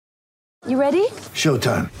You ready?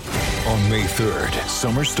 Showtime. On May 3rd,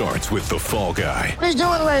 summer starts with The Fall Guy. Let's do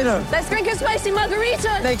it later. Let's drink a spicy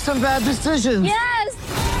margarita. Make some bad decisions. Yes!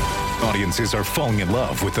 Audiences are falling in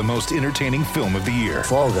love with the most entertaining film of the year.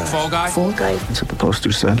 Fall Guy. Fall Guy? Fall guy. That's what the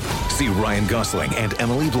poster said. See Ryan Gosling and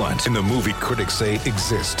Emily Blunt in the movie critics say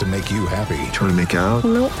exists to make you happy. Trying to make it out?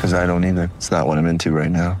 Nope. Because I don't either. It's not what I'm into right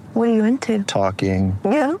now. What are you into? Talking.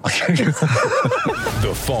 Yeah.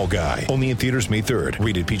 The Fall Guy. Only in theaters May 3rd.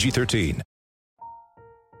 Rated PG-13.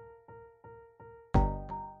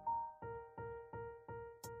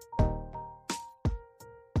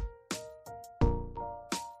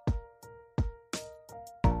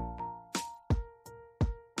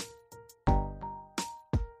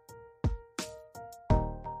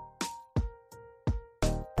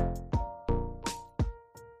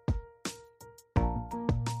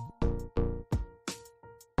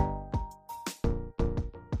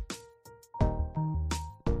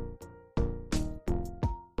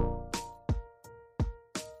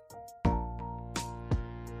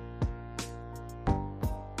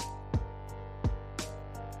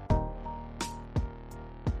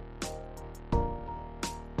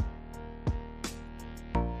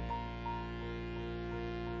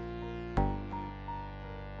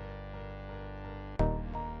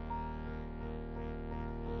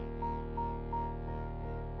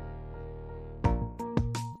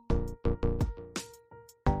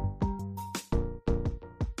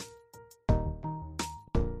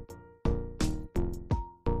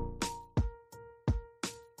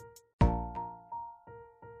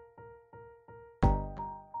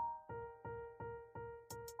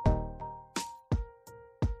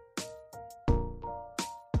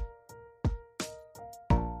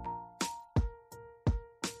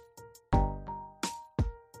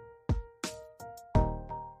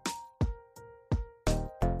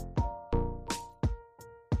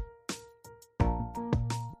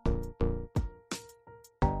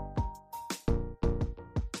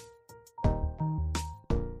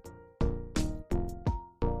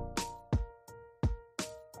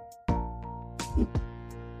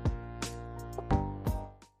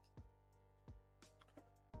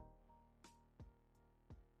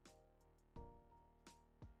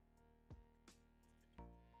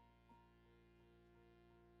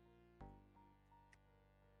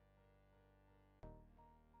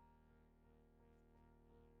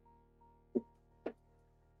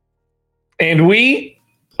 And we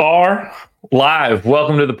are live.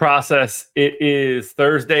 Welcome to The Process. It is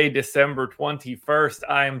Thursday, December 21st.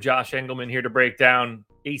 I am Josh Engelman here to break down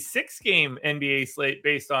a 6-game NBA slate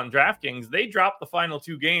based on DraftKings. They dropped the final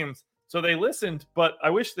 2 games, so they listened, but I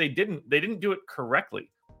wish they didn't. They didn't do it correctly.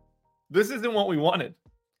 This isn't what we wanted.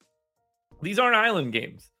 These aren't island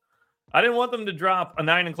games. I didn't want them to drop a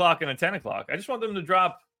 9 o'clock and a 10 o'clock. I just want them to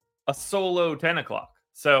drop a solo 10 o'clock.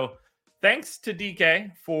 So thanks to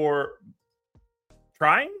DK for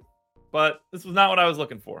trying, but this was not what I was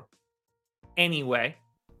looking for. Anyway,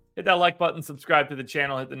 hit that like button, subscribe to the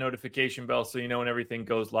channel, hit the notification bell so you know when everything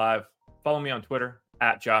goes live. Follow me on Twitter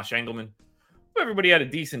at Josh Engelman. Hope everybody had a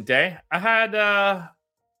decent day. I had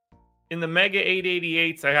in the Mega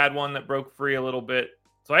 888s, I had one that broke free a little bit.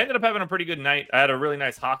 So I ended up having a pretty good night. I had a really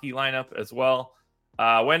nice hockey lineup as well.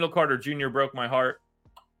 Wendell Carter Jr. broke my heart.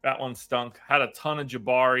 That one stunk. Had a ton of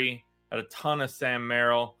Jabari, had a ton of Sam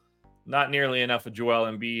Merrill. Not nearly enough of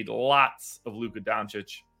Joel Embiid. Lots of Luka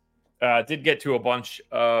Doncic. Did get to a bunch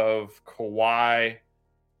of Kawhi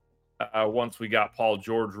once we got Paul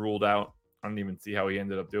George ruled out. I don't even see how he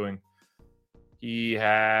ended up doing. He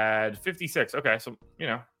had 56. Okay, so,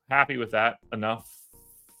 happy with that. Enough,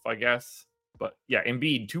 I guess. But, yeah,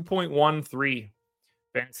 Embiid, 2.13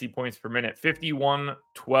 fantasy points per minute. 51,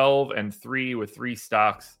 12, and 3 with 3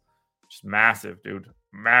 stocks. Just massive, dude.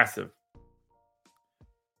 Massive.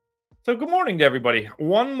 So good morning to everybody.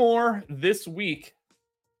 One more this week,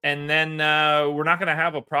 and then we're not going to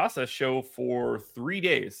have a process show for 3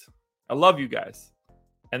 days. I love you guys.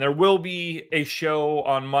 And there will be a show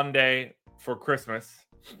on Monday for Christmas.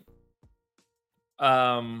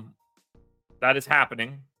 That is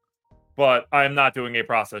happening, but I'm not doing a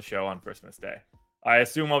process show on Christmas Day. I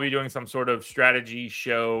assume I'll be doing some sort of strategy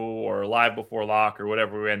show or live before lock or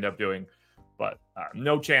whatever we end up doing, but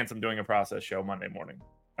no chance I'm doing a process show Monday morning.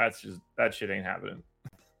 That shit ain't happening.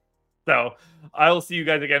 So I will see you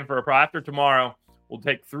guys again for after tomorrow. We'll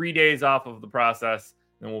take 3 days off of the process,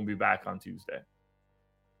 and we'll be back on Tuesday.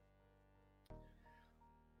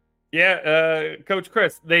 Yeah, Coach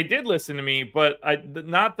Chris, they did listen to me, but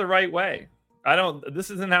not the right way. This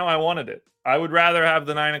isn't how I wanted it. I would rather have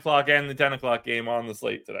the 9 o'clock and the 10 o'clock game on the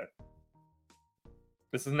slate today.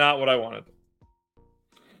 This is not what I wanted.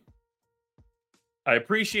 I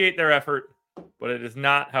appreciate their effort, but it is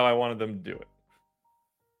not how I wanted them to do it.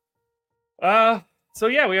 So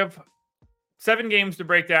yeah, we have 7 games to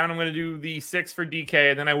break down. I'm going to do the 6 for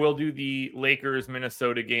DK, and then I will do the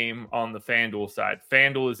Lakers-Minnesota game on the FanDuel side.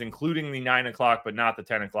 FanDuel is including the 9 o'clock, but not the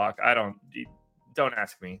 10 o'clock. Don't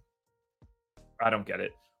ask me. I don't get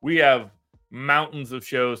it. We have mountains of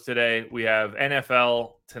shows today. We have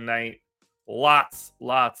NFL tonight. Lots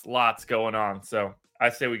going on. So I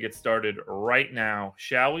say we get started right now,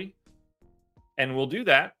 shall we? And we'll do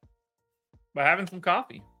that by having some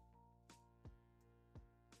coffee.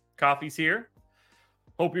 Coffee's here.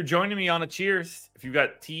 Hope you're joining me on a cheers. If you've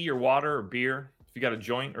got tea or water or beer, if you got a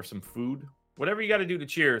joint or some food, whatever you got to do to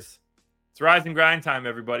cheers. It's rise and grind time,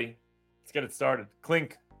 everybody. Let's get it started.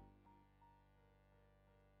 Clink.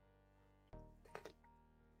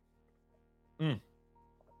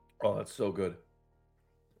 Oh, that's so good.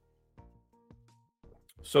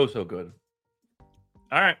 So good.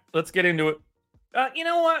 All right, let's get into it. You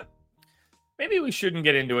know what? Maybe we shouldn't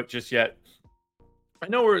get into it just yet. I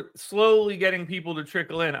know we're slowly getting people to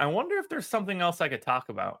trickle in. I wonder if there's something else I could talk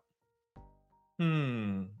about.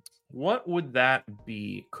 What would that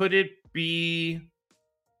be? Could it be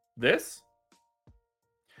this?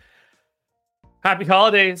 Happy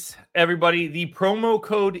holidays, everybody. The promo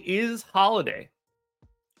code is holiday.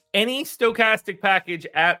 Any stochastic package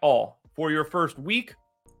at all for your first week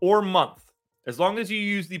or month, as long as you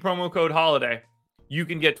use the promo code holiday, you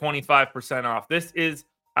can get 25% off. This is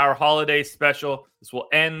our holiday special. This will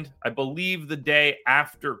end, I believe, the day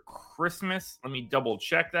after Christmas. Let me double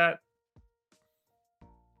check that.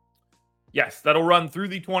 Yes, that'll run through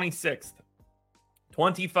the 26th.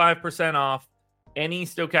 25% off any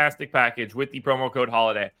stochastic package with the promo code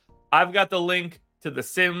holiday. I've got the link to the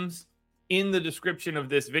Sims in the description of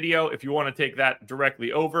this video if you want to take that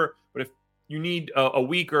directly over. But if you need a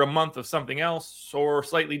week or a month of something else or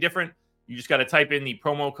slightly different, you just got to type in the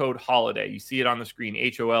promo code holiday. You see it on the screen,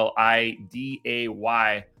 HOLIDAY.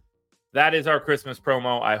 That is our Christmas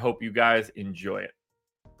promo. I hope you guys enjoy it.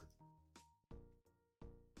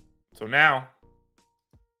 So now,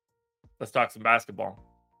 let's talk some basketball.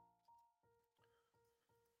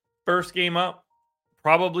 First game up,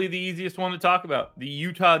 probably the easiest one to talk about. The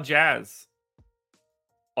Utah Jazz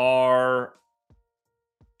are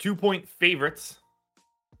 2-point favorites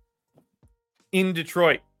in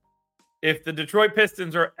Detroit. If the Detroit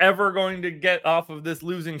Pistons are ever going to get off of this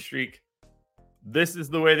losing streak, this is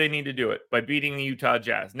the way they need to do it, by beating the Utah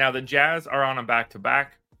Jazz. Now, the Jazz are on a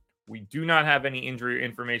back-to-back. We do not have any injury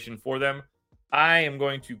information for them. I am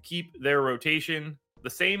going to keep their rotation the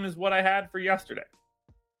same as what I had for yesterday.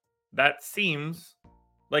 That seems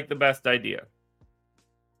like the best idea.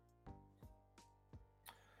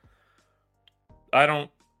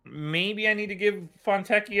 Maybe I need to give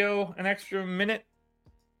Fontecchio an extra minute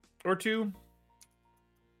or two.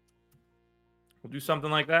 We'll do something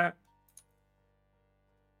like that.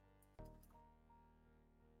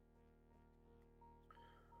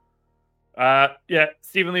 Yeah,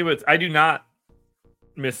 Stephen Leibowitz. I do not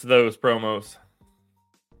miss those promos.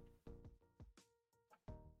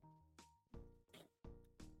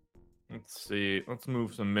 Let's see. Let's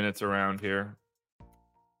move some minutes around here.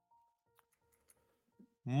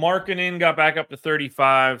 Markkanen got back up to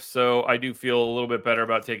 35, so I do feel a little bit better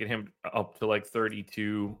about taking him up to like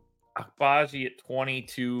 32. Akbaji at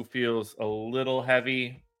 22 feels a little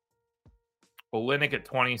heavy. Olynyk at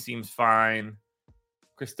 20 seems fine.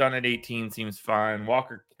 Chris Dunn at 18 seems fine.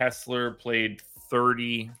 Walker Kessler played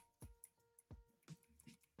 30.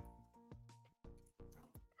 I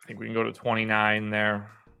think we can go to 29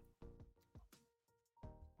 there.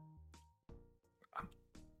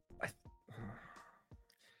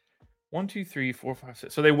 1, 2, 3, 4, 5,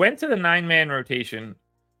 6. So they went to the 9-man rotation.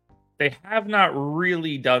 They have not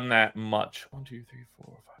really done that much. 1, 2, 3, 4,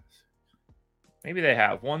 5, 6. Maybe they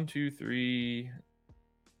have. 1, 2, 3,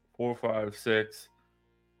 4, 5, 6.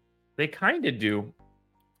 They kind of do.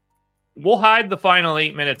 We'll hide the final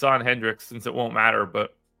 8 minutes on Hendricks since it won't matter,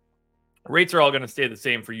 but rates are all going to stay the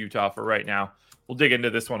same for Utah for right now. We'll dig into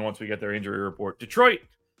this one once we get their injury report. Detroit,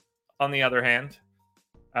 on the other hand,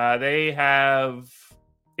 they have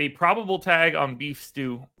a probable tag on Beef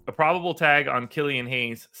Stew, a probable tag on Killian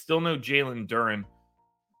Hayes, still no Jalen Duren,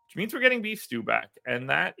 which means we're getting Beef Stew back, and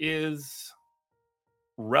that is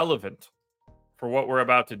relevant for what we're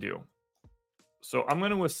about to do. So I'm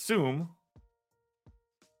going to assume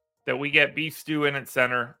that we get Beef Stew in at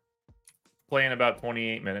center, playing about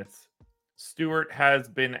 28 minutes. Stewart has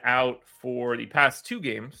been out for the past 2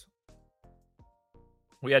 games.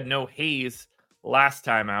 We had no Hayes last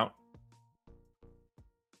time out.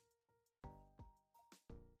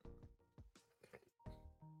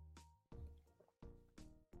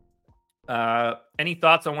 Any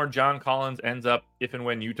thoughts on where John Collins ends up if and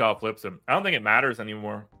when Utah flips him? I don't think it matters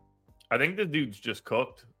anymore. I think this dude's just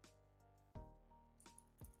cooked.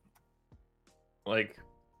 Like,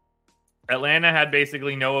 Atlanta had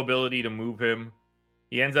basically no ability to move him.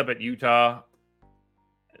 He ends up at Utah.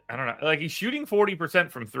 I don't know. Like, he's shooting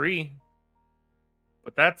 40% from three,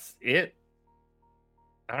 but that's it.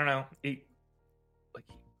 I don't know. He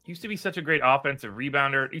used to be such a great offensive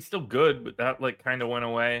rebounder. He's still good, but that like kind of went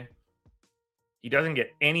away. He doesn't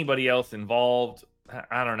get anybody else involved.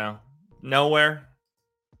 I don't know. Nowhere.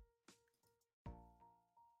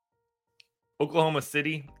 Oklahoma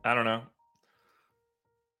City. I don't know.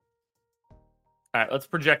 All right, let's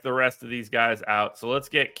project the rest of these guys out. So let's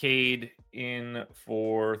get Cade in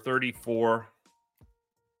for 34.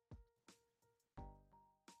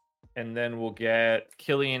 And then we'll get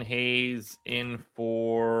Killian Hayes in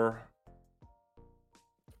for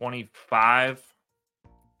 25.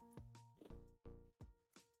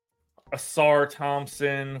 Asar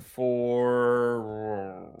Thompson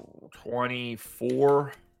for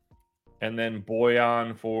 24. And then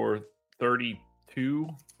Boyan for 32.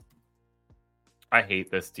 I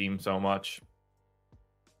hate this team so much.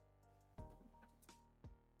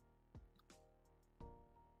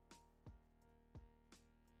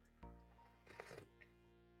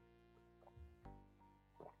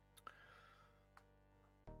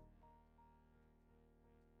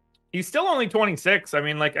 He's still only 26. I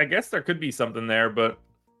mean, like, I guess there could be something there, but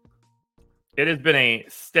it has been a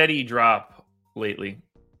steady drop lately.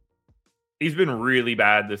 He's been really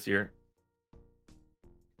bad this year.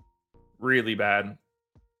 Really bad.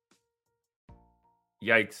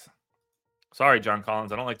 Yikes. Sorry, John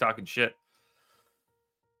Collins. I don't like talking shit.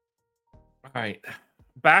 All right.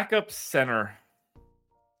 Backup center.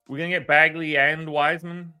 We're going to get Bagley and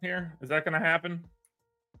Wiseman here? Is that going to happen?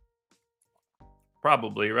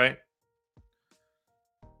 Probably, right?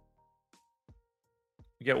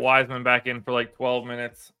 You get Wiseman back in for like 12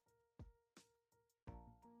 minutes.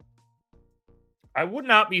 I would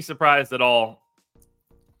not be surprised at all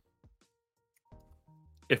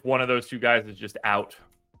if one of those two guys is just out.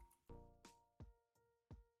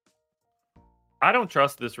 I don't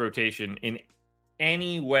trust this rotation in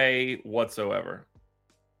any way whatsoever.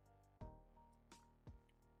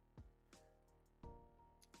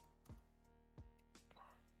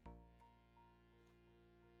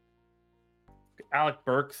 Alec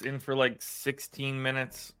Burks in for like 16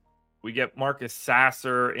 minutes. We get Marcus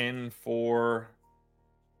Sasser in for,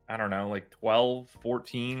 I don't know, like 12,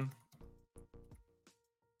 14.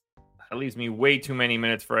 That leaves me way too many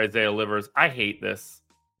minutes for Isaiah Livers. I hate this.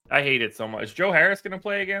 I hate it so much. Is Joe Harris going to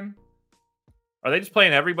play again? Are they just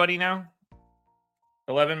playing everybody now?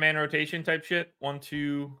 11-man rotation type shit? 1,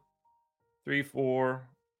 2, 3, 4,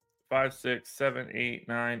 5, 6, 7, 8,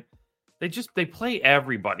 9. They play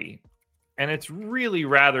everybody. And it's really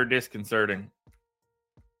rather disconcerting.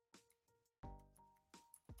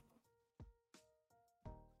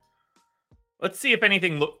 Let's see if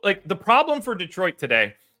anything like the problem for Detroit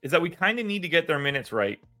today is that we kind of need to get their minutes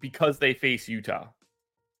right because they face Utah.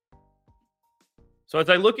 So as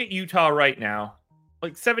I look at Utah right now,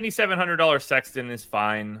 like $7,700 Sexton is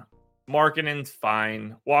fine. Markkanen's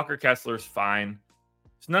fine. Walker Kessler's fine.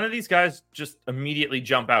 So none of these guys just immediately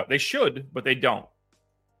jump out. They should, but they don't.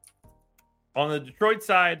 On the Detroit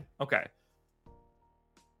side, okay.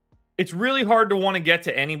 It's really hard to want to get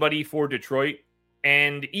to anybody for Detroit.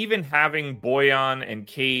 And even having Boyan and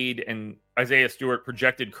Cade and Isaiah Stewart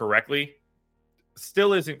projected correctly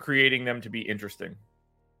still isn't creating them to be interesting.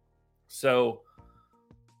 So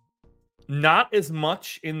not as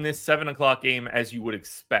much in this 7 o'clock game as you would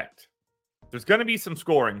expect. There's going to be some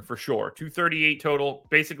scoring for sure. 238 total,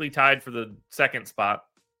 basically tied for the second spot.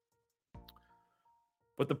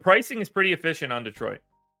 But the pricing is pretty efficient on Detroit.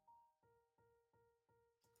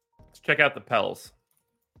 Let's check out the Pels.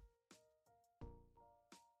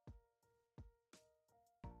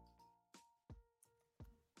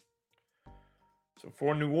 So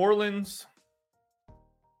for New Orleans,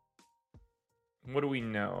 what do we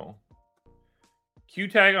know?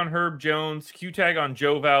 Q-tag on Herb Jones, Q-tag on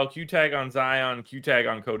Joval, Q-tag on Zion, Q-tag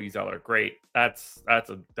on Cody Zeller. Great. That's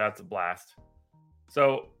a blast.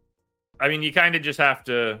 So, I mean, you kind of just have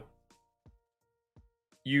to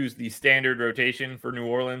use the standard rotation for New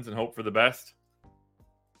Orleans and hope for the best.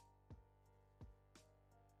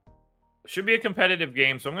 Should be a competitive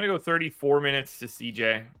game, so I'm going to go 34 minutes to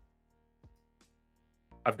CJ.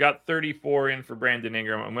 I've got 34 in for Brandon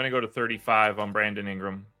Ingram. I'm going to go to 35 on Brandon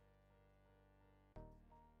Ingram.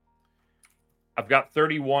 I've got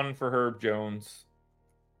 31 for Herb Jones,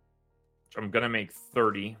 which I'm going to make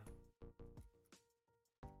 30.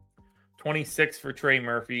 26 for Trey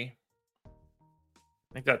Murphy.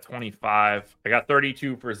 I think that's 25. I got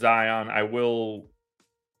 32 for Zion. I will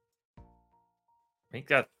make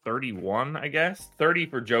that 31, I guess. 30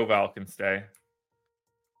 for Joe Val can stay.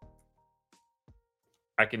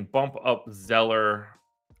 I can bump up Zeller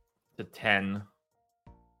to 10.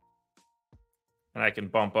 And I can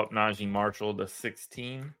bump up Najee Marshall to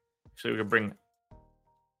 16. Actually, we could bring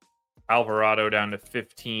Alvarado down to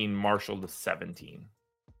 15, Marshall to 17.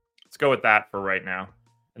 Let's go with that for right now.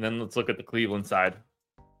 And then let's look at the Cleveland side.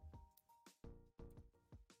 I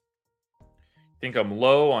think I'm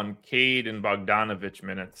low on Cade and Bogdanovich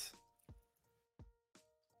minutes.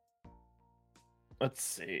 Let's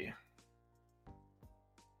see.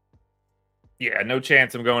 Yeah, no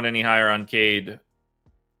chance I'm going any higher on Cade.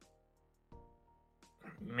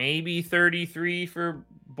 Maybe 33 for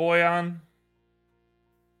Boyan.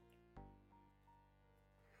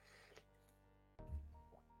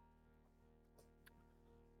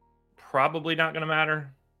 Probably not going to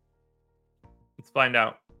matter. Let's find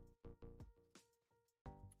out.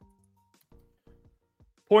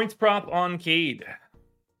 Points prop on Cade.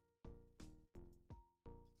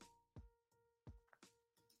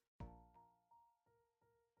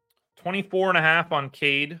 $24.5 on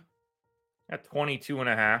Cade. At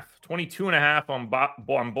 22.5. 22.5 on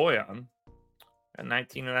Boyan. At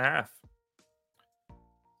 19.5.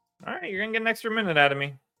 All right, you're going to get an extra minute out of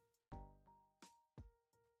me.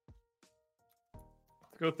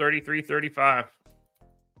 Let's go 33, 35.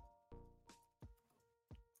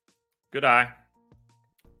 Good eye.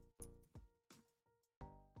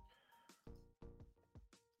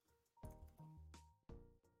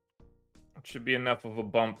 Should be enough of a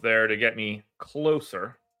bump there to get me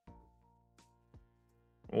closer.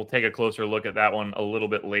 We'll take a closer look at that one a little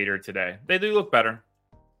bit later today. They do look better.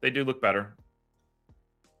 They do look better.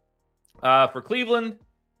 For Cleveland,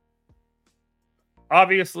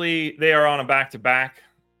 obviously they are on a back-to-back.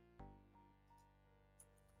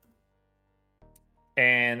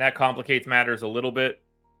 And that complicates matters a little bit.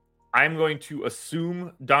 I'm going to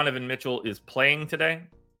assume Donovan Mitchell is playing today.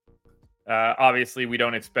 Obviously, we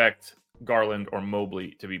don't expect Garland or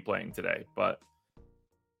Mobley to be playing today, but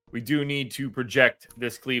we do need to project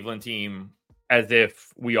this Cleveland team as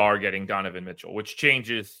if we are getting Donovan Mitchell, which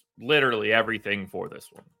changes literally everything for this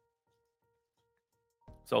one.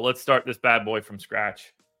 So let's start this bad boy from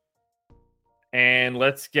scratch. And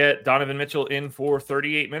let's get Donovan Mitchell in for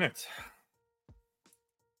 38 minutes.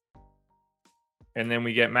 And then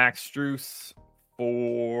we get Max Strus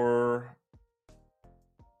for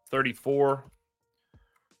 34.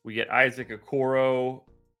 We get Isaac Okoro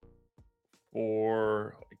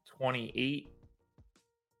for 28.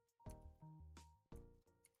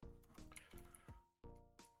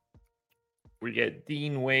 We get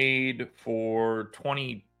Dean Wade for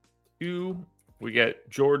 22. We get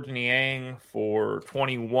George Niang for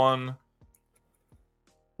 21.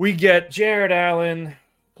 We get Jared Allen,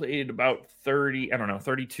 played about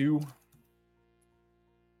 32.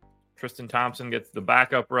 Tristan Thompson gets the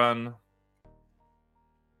backup run.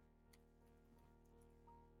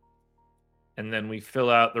 And then we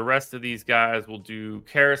fill out the rest of these guys. We'll do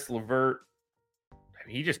Karis LeVert.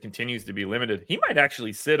 He just continues to be limited. He might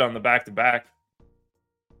actually sit on the back-to-back.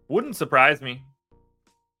 Wouldn't surprise me.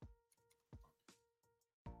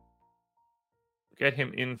 Get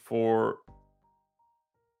him in for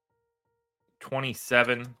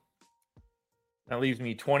 27. That leaves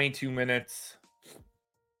me 22 minutes.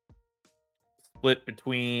 Split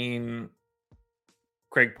between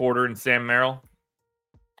Craig Porter and Sam Merrill.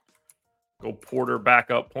 Go Porter back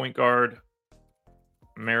up point guard.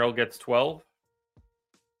 Merrill gets 12.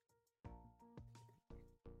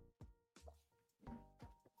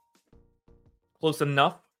 Close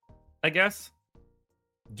enough, I guess.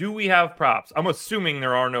 Do we have props? I'm assuming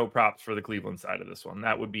there are no props for the Cleveland side of this one.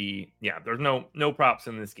 That would be, there's no props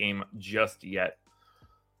in this game just yet.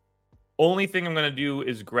 Only thing I'm going to do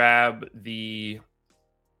is grab the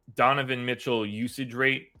Donovan Mitchell usage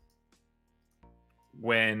rate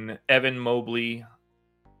when Evan Mobley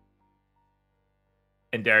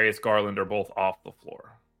and Darius Garland are both off the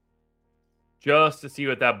floor. Just to see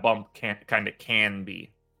what that bump can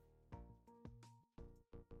be.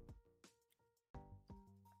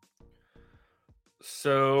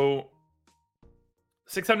 So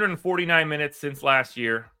 649 minutes since last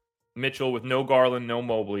year. Mitchell with no Garland, no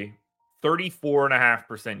Mobley.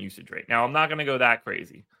 34.5% usage rate. Now, I'm not going to go that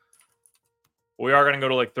crazy. We are going to go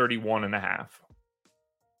to like 31.5.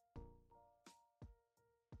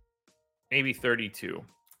 Maybe 32.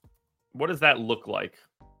 What does that look like?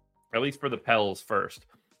 At least for the Pels first.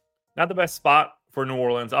 Not the best spot for New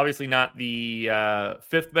Orleans. Obviously not the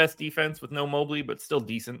fifth best defense with no Mobley, but still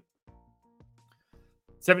decent.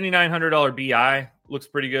 $7,900 BI looks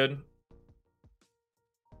pretty good.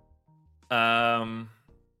 Joe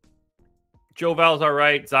Val's all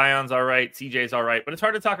right. Zion's all right. CJ's all right. But it's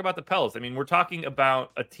hard to talk about the Pels. I mean, we're talking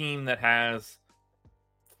about a team that has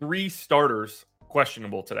 3 starters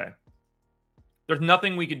questionable today. There's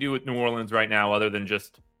nothing we could do with New Orleans right now other than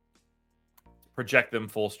just project them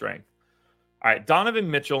full strength. All right,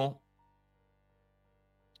 Donovan Mitchell,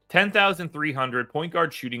 10,300, point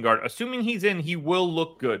guard, shooting guard. Assuming he's in, he will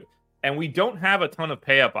look good. And we don't have a ton of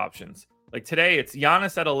pay-up options. Like today, it's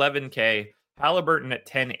Giannis at 11K, Halliburton at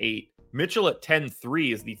 10.8, Mitchell at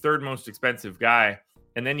 10.3 is the third most expensive guy.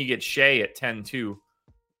 And then you get Shea at 10.2.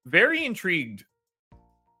 Very intrigued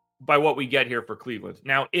by what we get here for Cleveland.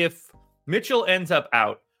 Now, if Mitchell ends up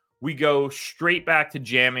out, we go straight back to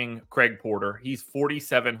jamming Craig Porter. He's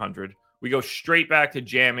 4,700. We go straight back to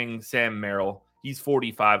jamming Sam Merrill. He's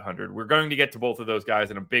 4,500. We're going to get to both of those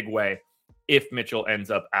guys in a big way if Mitchell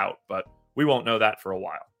ends up out, but we won't know that for a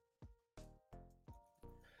while.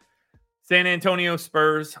 San Antonio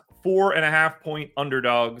Spurs, 4.5-point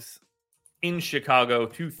underdogs in Chicago,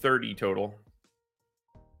 230 total.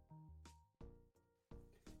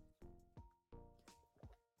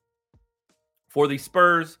 For the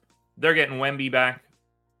Spurs, they're getting Wemby back.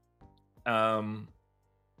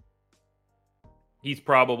 He's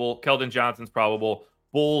probable. Keldon Johnson's probable.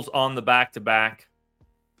 Bulls on the back-to-back.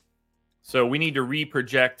 So we need to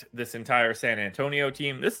reproject this entire San Antonio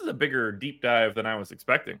team. This is a bigger deep dive than I was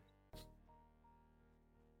expecting.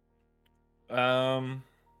 So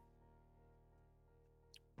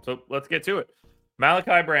let's get to it.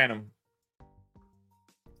 Malachi Branham.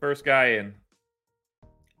 First guy in.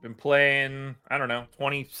 Been playing,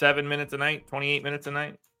 27 minutes a night, 28 minutes a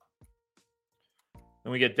night.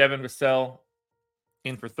 Then we get Devin Vassell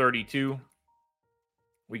in for 32.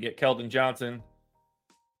 We get Keldon Johnson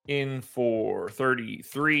in for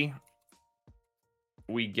 33.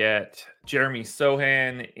 We get Jeremy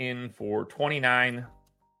Sohan in for 29.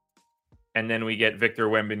 And then we get Victor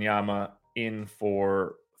Wembanyama in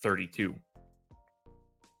for 32.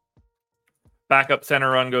 Backup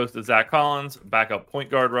center run goes to Zach Collins. Backup point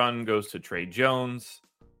guard run goes to Trey Jones.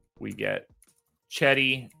 We get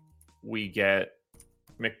Chetty. We get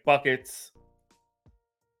McBuckets.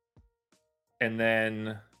 And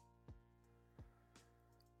then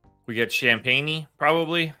we get Champagne,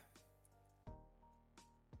 probably.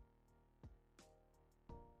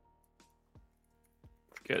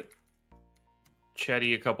 Get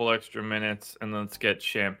Chetty a couple extra minutes, and let's get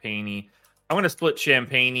Champagne. I'm going to split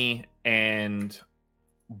Champagne and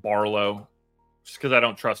Barlow just because I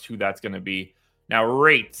don't trust who that's going to be. Now,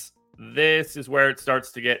 rates. This is where it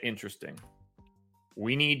starts to get interesting.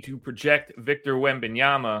 We need to project Victor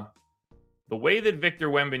Wembanyama the way that Victor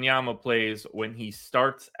Wembanyama plays when he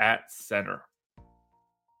starts at center.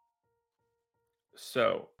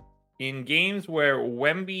 So, in games where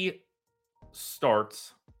Wemby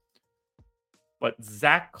starts, but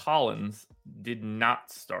Zach Collins did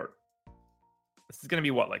not start. This is going to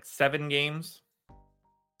be what, like 7 games?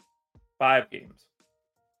 5 games.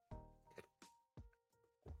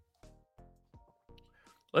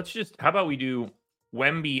 How about we do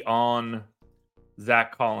Wemby on,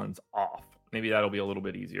 Zach Collins off? Maybe that'll be a little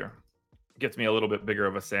bit easier. Gets me a little bit bigger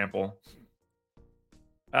of a sample.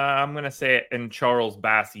 I'm going to say it, and Charles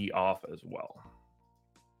Bassey off as well.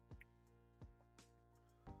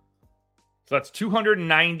 So that's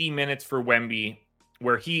 290 minutes for Wemby,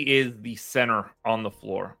 where he is the center on the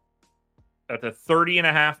floor. At a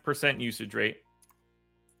 30.5% usage rate.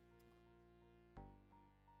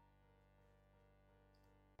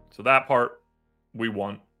 So that part we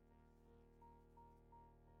won.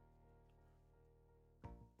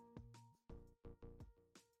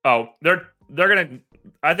 Oh, they're gonna.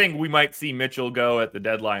 I think we might see Mitchell go at the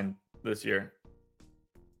deadline this year.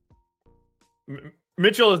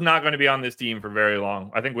 Mitchell is not going to be on this team for very long.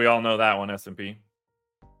 I think we all know that one, S&P.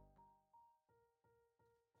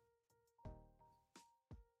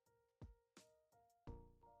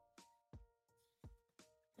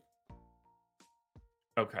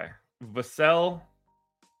 Okay. Vassell.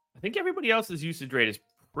 I think everybody else's usage rate is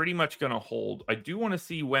pretty much going to hold. I do want to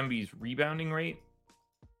see Wemby's rebounding rate.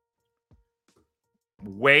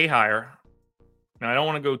 Way higher. Now, I don't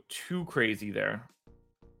want to go too crazy there.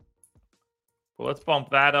 But let's bump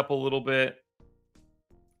that up a little bit.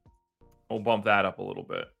 We'll bump that up a little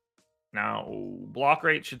bit. Now, block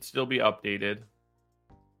rate should still be updated.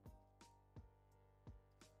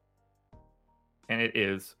 And it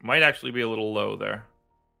is. Might actually be a little low there.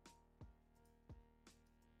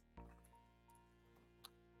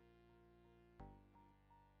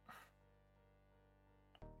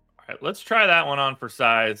 Let's try that one on for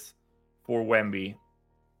size for Wemby.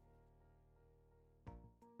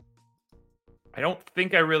 I don't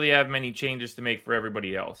think I really have many changes to make for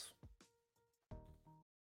everybody else.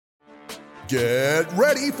 Get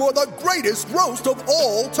ready for the greatest roast of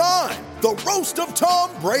all time, the Roast of Tom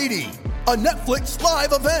Brady, a Netflix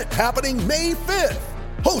live event happening May 5th.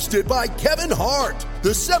 Hosted by Kevin Hart, the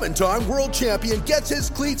 7-time world champion gets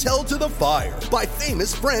his cleats held to the fire by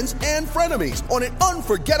famous friends and frenemies on an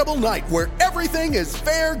unforgettable night where everything is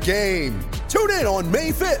fair game. Tune in on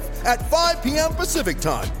May 5th at 5 p.m. Pacific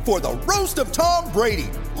time for the Roast of Tom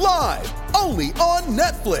Brady, live only on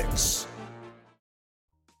Netflix.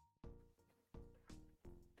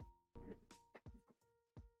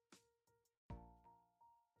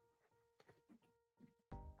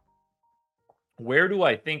 Where do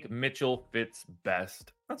I think Mitchell fits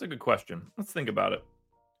best? That's a good question. Let's think about it.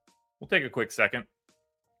 We'll take a quick second.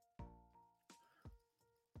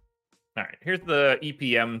 All right, here's the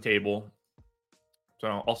EPM table.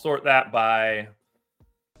 So I'll sort that by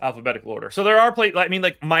alphabetical order. So there are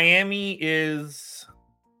Miami is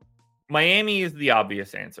the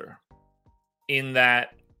obvious answer in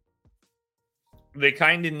that they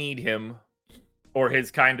kind of need him or his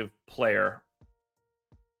kind of player.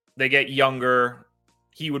 They get younger.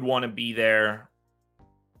 He would want to be there.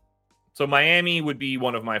 So Miami would be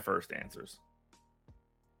one of my first answers.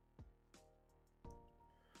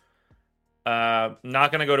 Not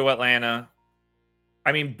going to go to Atlanta.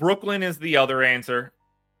 I mean, Brooklyn is the other answer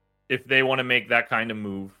if they want to make that kind of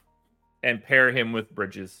move and pair him with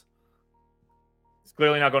Bridges. He's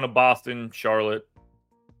clearly not going to Boston, Charlotte,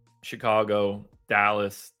 Chicago,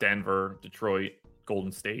 Dallas, Denver, Detroit,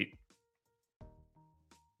 Golden State.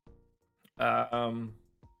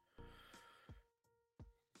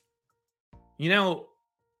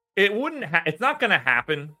 It wouldn't. It's not going to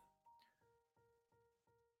happen.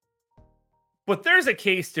 But there's a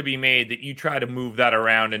case to be made that you try to move that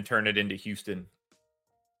around and turn it into Houston.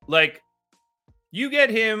 Like, you get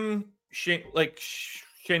him, Şengün,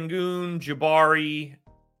 Jabari,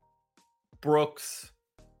 Brooks.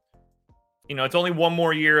 It's only one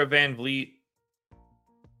more year of Van Vliet.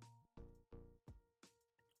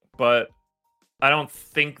 But I don't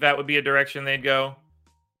think that would be a direction they'd go.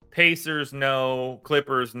 Pacers, no.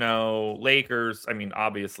 Clippers, no. Lakers,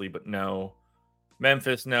 obviously, but no.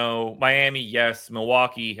 Memphis, no. Miami, yes.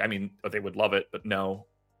 Milwaukee, they would love it, but no.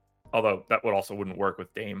 Although that wouldn't work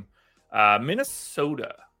with Dame.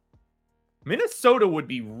 Minnesota. Minnesota would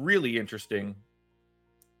be really interesting.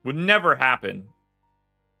 Would never happen.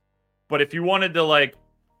 But if you wanted to,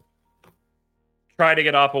 try to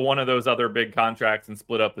get off of one of those other big contracts and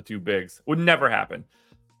split up the two bigs, would never happen.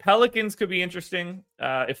 Pelicans could be interesting.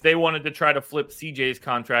 If they wanted to try to flip CJ's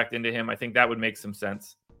contract into him, I think that would make some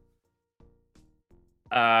sense.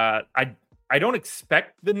 I don't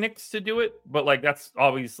expect the Knicks to do it, but that's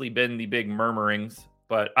obviously been the big murmurings.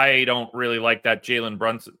 But I don't really like that Jalen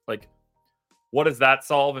Brunson. What does that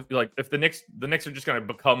solve? If the Knicks are just going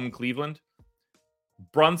to become Cleveland,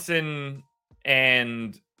 Brunson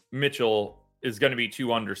and Mitchell is going to be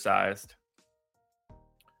too undersized.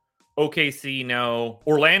 OKC, no.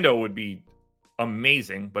 Orlando would be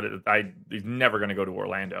amazing, but he's never going to go to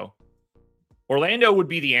Orlando. Orlando would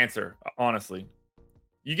be the answer, honestly.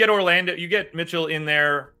 You get Mitchell in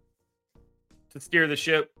there to steer the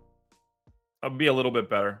ship. It'll be a little bit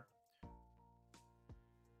better.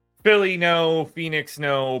 Philly, no. Phoenix,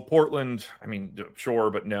 no. Portland,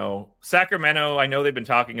 sure, but no. Sacramento, I know they've been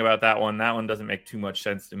talking about that one. That one doesn't make too much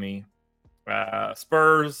sense to me.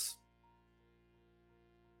 Spurs.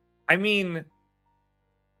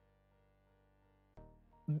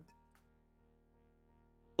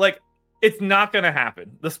 It's not going to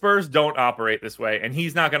happen. The Spurs don't operate this way, and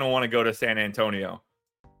he's not going to want to go to San Antonio.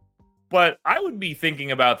 But I would be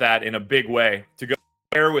thinking about that in a big way, to go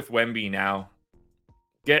pair with Wemby now.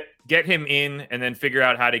 Get him in, and then figure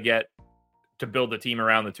out how to build the team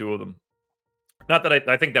around the two of them. Not that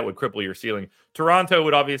I think that would cripple your ceiling. Toronto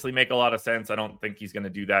would obviously make a lot of sense. I don't think he's going to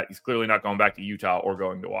do that. He's clearly not going back to Utah or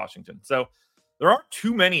going to Washington. So there aren't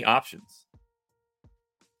too many options.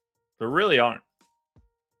 There really aren't.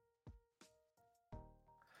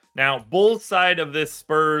 Now, Bulls side of this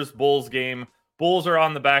Spurs-Bulls game. Bulls are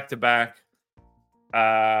on the back-to-back.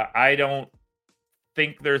 I don't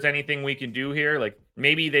think there's anything we can do here.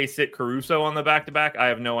 Maybe they sit Caruso on the back-to-back. I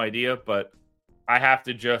have no idea, but I have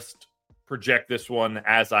to just project this one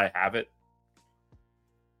as I have it.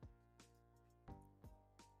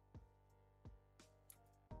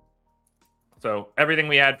 So everything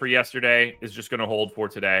we had for yesterday is just going to hold for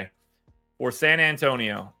today. For San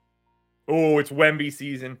Antonio, it's Wemby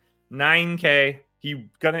season. 9K, He's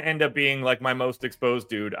going to end up being like my most exposed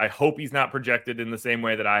dude. I hope he's not projected in the same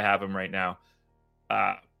way that I have him right now.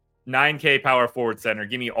 9K power forward center.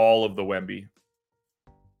 Give me all of the Wemby.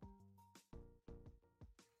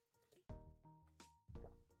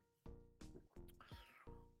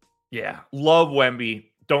 Yeah, love Wemby.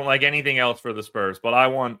 Don't like anything else for the Spurs, but I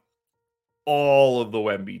want all of the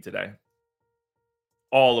Wemby today.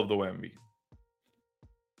 All of the Wemby.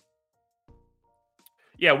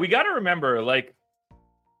 Yeah, we got to remember, like,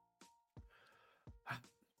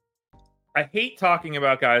 I hate talking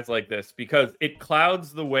about guys like this because it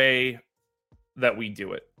clouds the way that we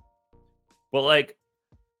do it. But, like,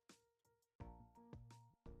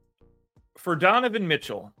 for Donovan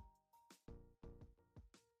Mitchell,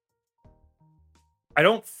 I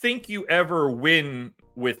don't think you ever win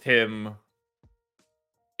with him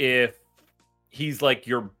if he's like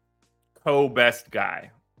your co-best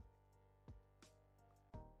guy.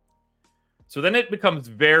 So then it becomes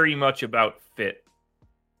very much about fit.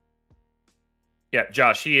 Yeah,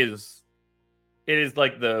 Josh, it is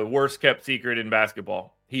like the worst kept secret in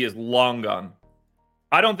basketball. He is long gone.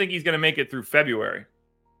 I don't think he's going to make it through February.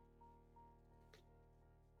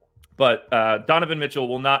 But Donovan Mitchell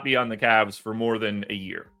will not be on the Cavs for more than a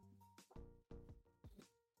year.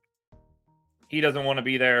 He doesn't want to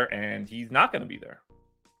be there, and he's not going to be there.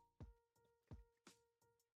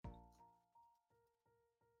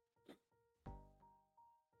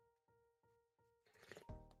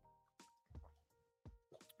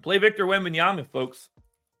 Play Victor Wembanyama, folks.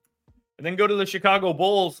 And then go to the Chicago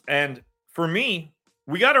Bulls. And for me,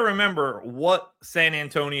 we got to remember what San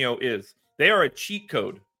Antonio is. They are a cheat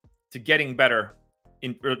code to getting better,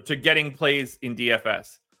 to getting plays in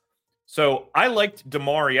DFS. So I liked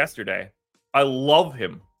DeMar yesterday. I love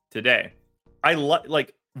him today. I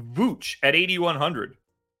like Vooch at 8,100.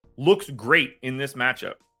 Looks great in this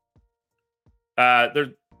matchup.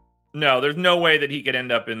 There's no way that he could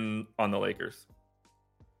end up on the Lakers.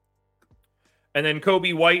 And then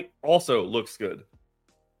Kobe White also looks good.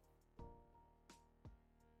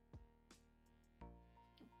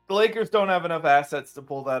 The Lakers don't have enough assets to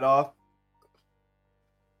pull that off.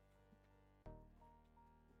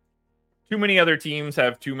 Too many other teams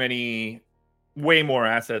have way more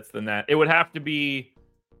assets than that. It would have to be,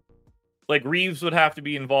 like, Reeves would have to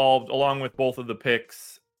be involved along with both of the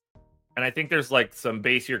picks. And I think there's like some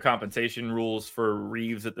base year compensation rules for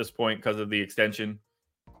Reeves at this point because of the extension.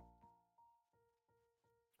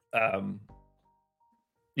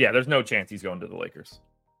 Yeah, there's no chance he's going to the Lakers.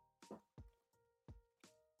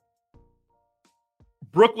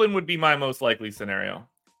 Brooklyn would be my most likely scenario.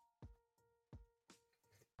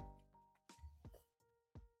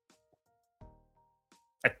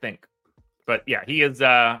 I think. But yeah, he is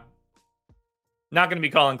not going to be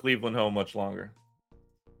calling Cleveland home much longer.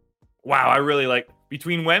 Wow, I really like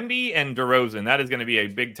between Wemby and DeRozan. That is going to be a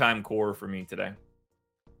big time core for me today.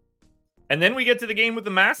 And then we get to the game with the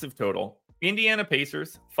massive total. Indiana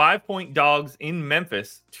Pacers, 5-point dogs in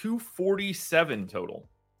Memphis, 247 total.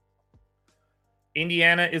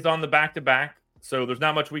 Indiana is on the back-to-back, so there's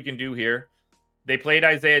not much we can do here. They played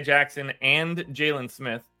Isaiah Jackson and Jalen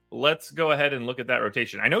Smith. Let's go ahead and look at that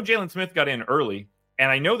rotation. I know Jalen Smith got in early, and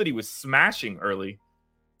I know that he was smashing early.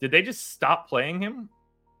 Did they just stop playing him?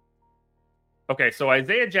 Okay, so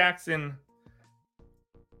Isaiah Jackson,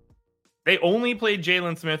 they only played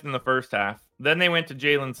Jalen Smith in the first half. Then they went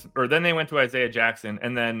to Isaiah Jackson,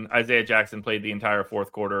 and then Isaiah Jackson played the entire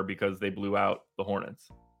fourth quarter because they blew out the Hornets.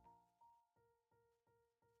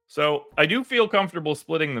 So I do feel comfortable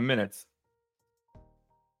splitting the minutes.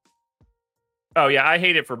 Oh, yeah, I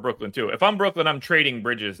hate it for Brooklyn, too. If I'm Brooklyn, I'm trading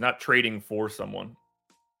Bridges, not trading for someone.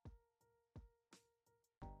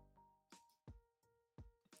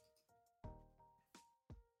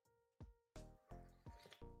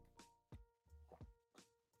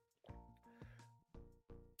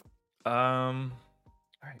 All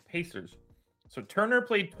right, Pacers. So Turner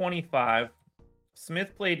played 25.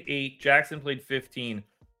 Smith played 8. Jackson played 15.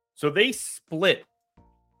 So they split.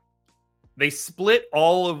 They split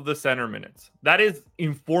all of the center minutes. That is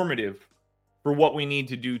informative for what we need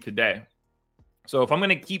to do today. So if I'm going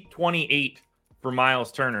to keep 28 for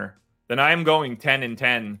Miles Turner, then I'm going 10 and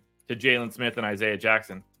 10 to Jalen Smith and Isaiah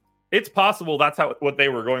Jackson. It's possible that's what they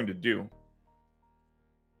were going to do.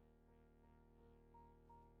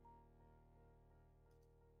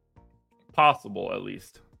 Possible, at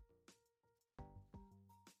least.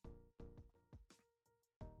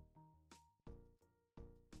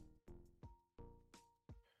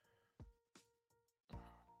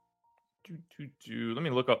 Let me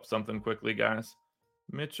look up something quickly, guys.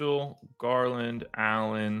 Mitchell, Garland,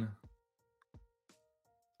 Allen,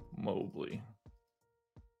 Mobley.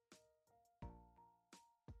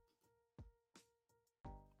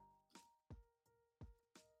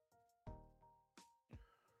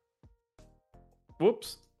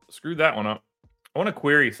 Whoops. Screwed that one up. I want to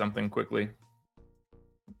query something quickly.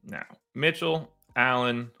 Now, Mitchell,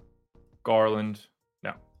 Allen, Garland.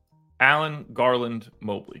 No. Allen, Garland,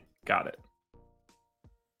 Mobley. Got it.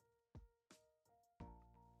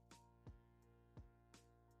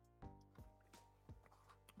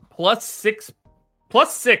 Plus six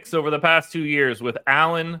over the past 2 years with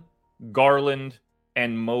Allen, Garland,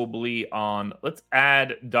 and Mobley on. Let's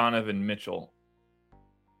add Donovan Mitchell.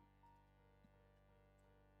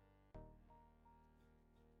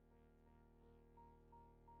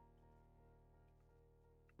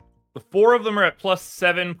 The four of them are at plus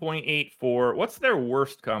 7.84. What's their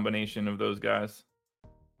worst combination of those guys?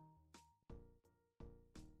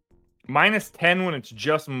 Minus 10 when it's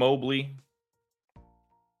just Mobley.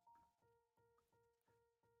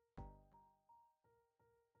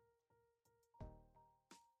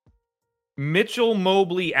 Mitchell,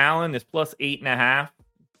 Mobley, Allen is plus 8.5.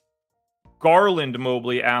 Garland,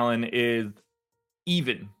 Mobley, Allen is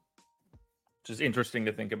even, which is interesting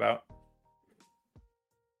to think about.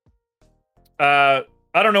 I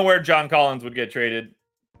don't know where John Collins would get traded.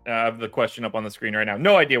 I have the question up on the screen right now.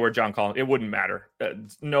 No idea where John Collins. It wouldn't matter.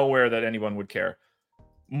 It's nowhere that anyone would care.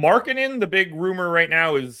 Markkanen, the big rumor right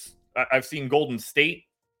now is I've seen Golden State,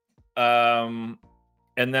 and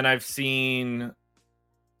then I've seen.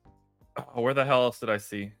 Oh, where the hell else did I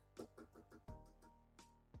see?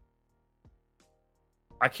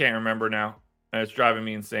 I can't remember now. And it's driving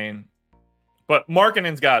me insane. But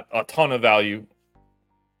Markkanen's got a ton of value.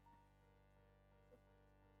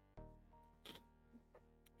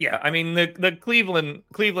 Yeah, I mean the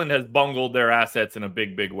Cleveland has bungled their assets in a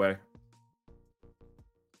big way.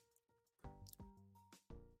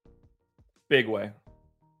 Big way.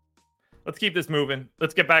 Let's keep this moving.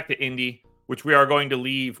 Let's get back to Indy, which we are going to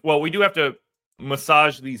leave. Well, we do have to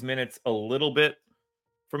massage these minutes a little bit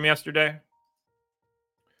from yesterday.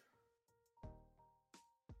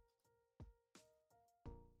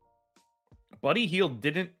 Buddy Hield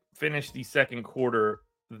didn't finish the second quarter.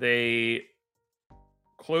 They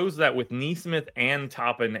closed that with Neesmith and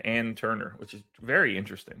Toppin and Turner, which is very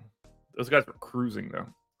interesting. Those guys were cruising, though.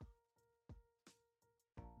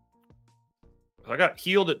 So I got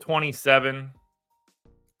Hield at 27.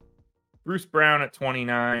 Bruce Brown at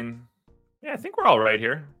 29. Yeah, I think we're all right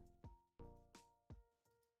here.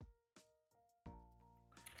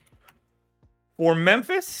 For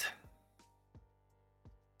Memphis,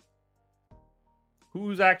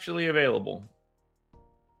 who's actually available?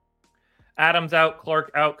 Adams out, Clark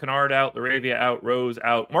out, Kennard out, Laravia out, Rose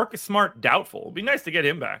out. Marcus Smart doubtful. It'd be nice to get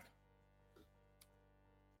him back.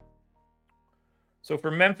 So for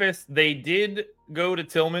Memphis, they did go to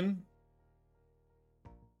Tillman.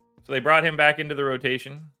 So they brought him back into the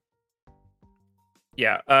rotation.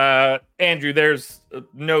 Yeah, Andrew, there's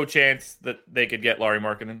no chance that they could get Lauri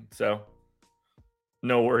Markkanen. So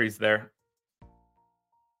no worries there.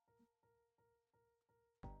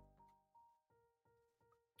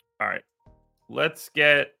 All right. Let's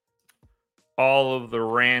get all of the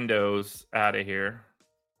randos out of here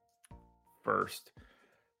first.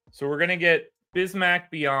 So we're going to get Bismack,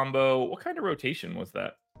 Biyombo. What kind of rotation was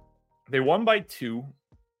that? They won by 2.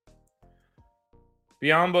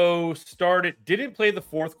 Biyombo didn't play the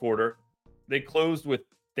fourth quarter. They closed with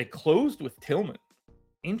Tillman.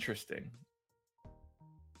 Interesting.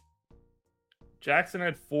 Jackson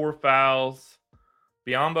had 4 fouls.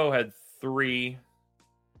 Biyombo had 3.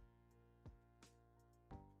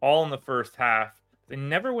 All in the first half. They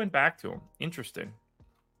never went back to him. Interesting.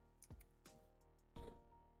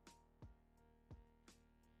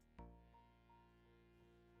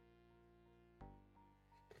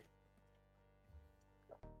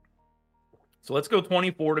 So let's go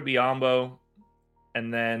 24 to Biyombo.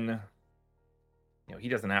 And then, he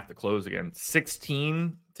doesn't have to close again.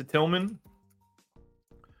 16 to Tillman.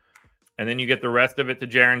 And then you get the rest of it to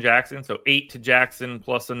Jaren Jackson. So 8 to Jackson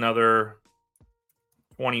plus another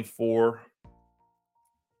 24.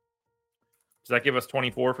 Does that give us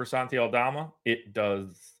 24 for Santi Aldama? It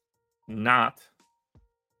does not.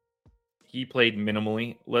 He played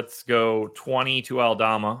minimally. Let's go 20 to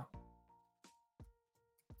Aldama.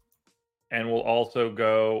 And we'll also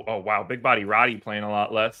go, oh, wow, Big Body Roddy playing a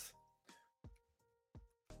lot less.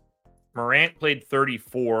 Morant played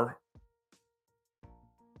 34.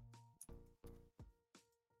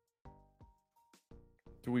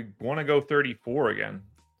 Do we want to go 34 again?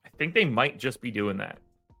 I think they might just be doing that.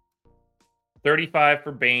 35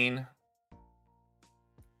 for Bane.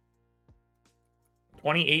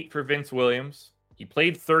 28 for Vince Williams. He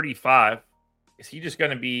played 35. Is he just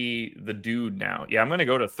going to be the dude now? Yeah, I'm going to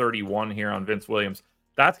go to 31 here on Vince Williams.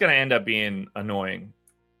 That's going to end up being annoying.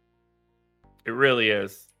 It really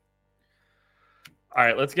is. All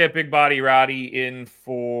right, let's get Big Body Roddy in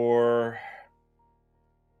for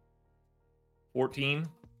 14.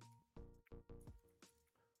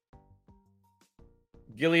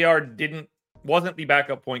 Gilliard wasn't the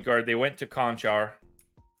backup point guard. They went to Conchar.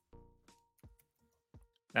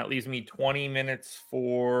 That leaves me 20 minutes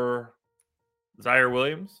for Zaire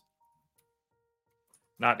Williams.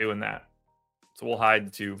 Not doing that. So we'll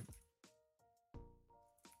hide 2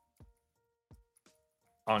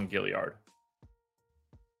 on Gilliard.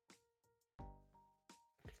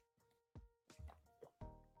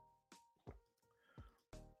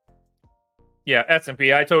 Yeah,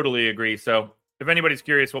 S&P, I totally agree. So if anybody's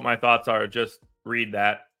curious what my thoughts are, just read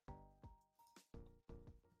that.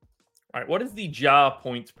 All right, what is the Ja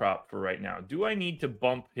points prop for right now? Do I need to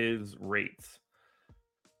bump his rates?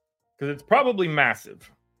 Because it's probably massive.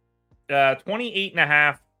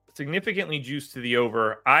 28.5, significantly juiced to the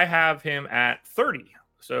over. I have him at 30,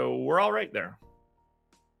 so we're all right there.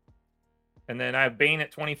 And then I have Bane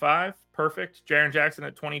at 25, perfect. Jaren Jackson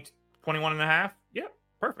at 21.5, yeah,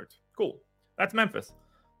 perfect, cool. That's Memphis.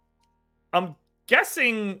 I'm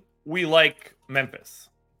guessing we like Memphis,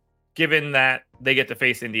 given that they get to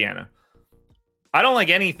face Indiana. I don't like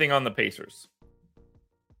anything on the Pacers.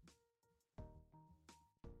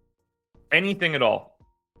 Anything at all,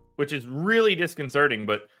 which is really disconcerting.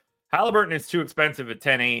 But Halliburton is too expensive at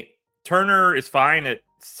 10.8. Turner is fine at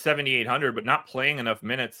 7,800, but not playing enough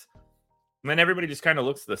minutes. And then everybody just kind of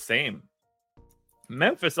looks the same.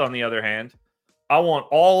 Memphis, on the other hand, I want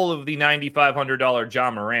all of the $9,500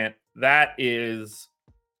 Ja Morant. That is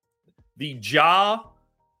the Ja.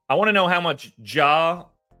 I want to know how much Ja,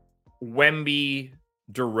 Wemby,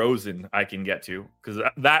 DeRozan I can get to, because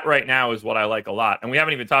that right now is what I like a lot. And we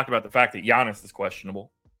haven't even talked about the fact that Giannis is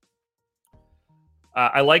questionable.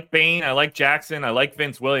 I like Bane, I like Jackson, I like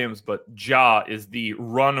Vince Williams, but Ja is the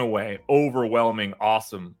runaway, overwhelming,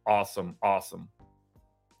 awesome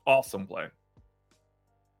play.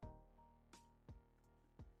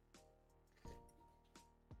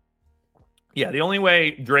 Yeah, the only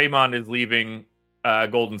way Draymond is leaving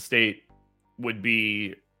Golden State would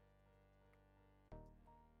be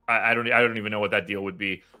I don't even know what that deal would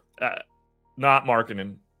be. Not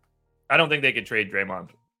Markkanen. I don't think they could trade Draymond.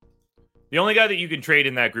 The only guy that you can trade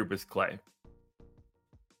in that group is Clay.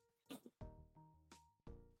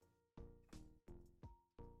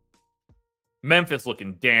 Memphis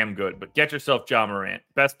looking damn good, but get yourself Ja Morant.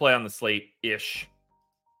 Best play on the slate-ish.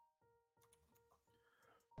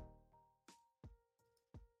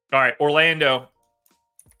 All right, Orlando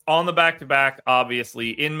on the back-to-back, obviously,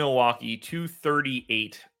 in Milwaukee,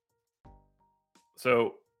 238.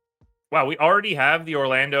 So, wow, we already have the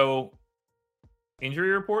Orlando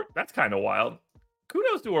injury report? That's kind of wild.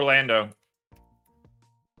 Kudos to Orlando.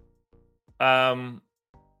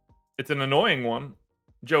 It's an annoying one.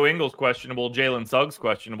 Joe Ingles questionable. Jalen Suggs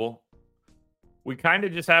questionable. We kind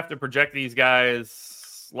of just have to project these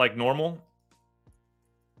guys like normal,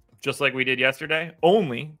 just like we did yesterday.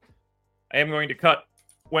 Only, I am going to cut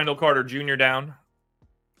Wendell Carter Jr. down,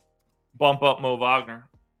 bump up Mo Wagner.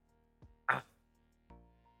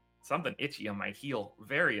 Something itchy on my heel.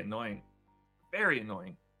 Very annoying. Very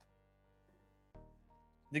annoying.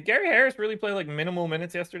 Did Gary Harris really play like minimal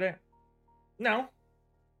minutes yesterday? No.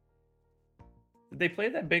 Did they play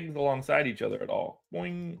that big alongside each other at all?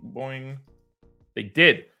 Boing, boing. They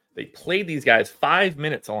did. They played these guys 5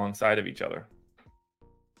 minutes alongside of each other.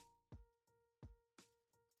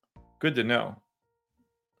 Good to know.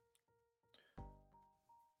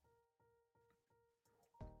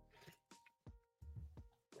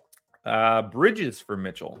 Bridges for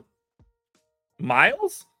Mitchell.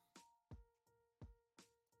 Miles?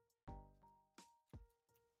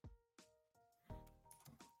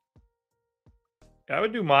 I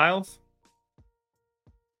would do Miles.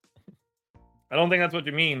 I don't think that's what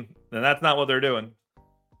you mean. And that's not what they're doing.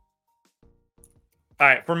 All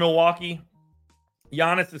right, for Milwaukee,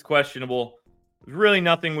 Giannis is questionable. There's really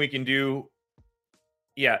nothing we can do.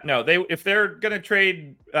 Yeah, no, if they're going to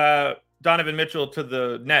trade Donovan Mitchell to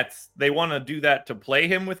the Nets, they want to do that to play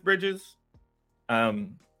him with Bridges,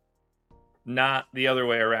 not the other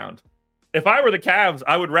way around. If I were the Cavs,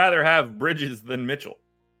 I would rather have Bridges than Mitchell.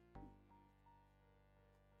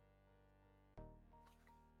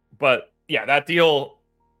 But yeah, that deal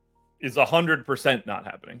is 100% not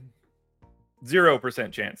happening.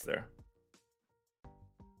 0% chance there.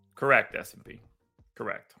 Correct, S&P.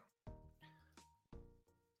 Correct.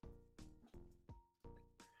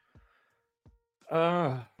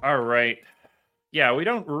 All right. Yeah, we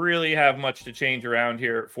don't really have much to change around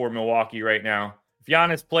here for Milwaukee right now. If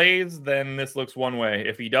Giannis plays, then this looks one way.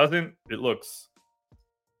 If he doesn't, it looks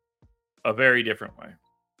a very different way.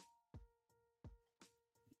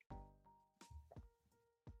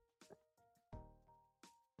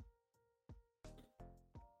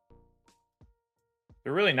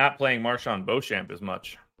 They're really not playing Marshawn Beauchamp as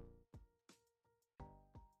much.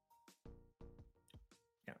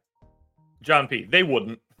 Yeah. John P. They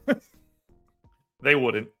wouldn't. They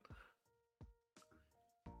wouldn't.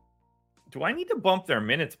 Do I need to bump their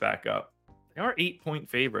minutes back up? They are 8-point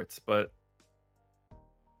favorites, but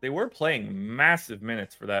they were playing massive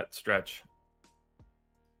minutes for that stretch.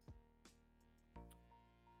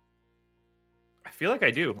 I feel like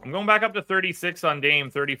I do. I'm going back up to 36 on Dame,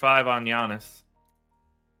 35 on Giannis.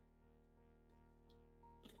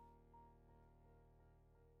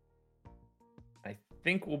 I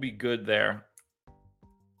think we'll be good there.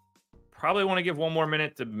 Probably want to give one more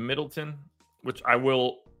minute to Middleton, which I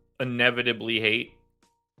will inevitably hate.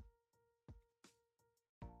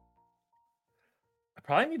 I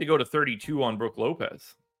probably need to go to 32 on Brook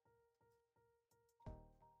Lopez.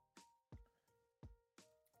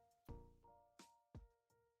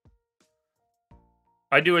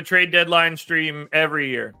 I do a trade deadline stream every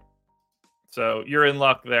year, so you're in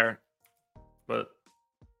luck there. But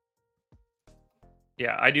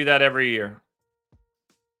yeah, I do that every year.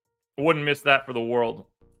 I wouldn't miss that for the world.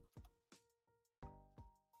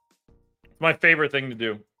 It's my favorite thing to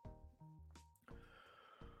do.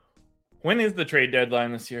 When is the trade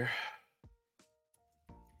deadline this year?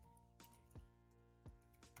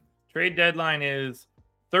 Trade deadline is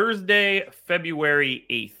Thursday, February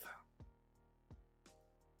 8th.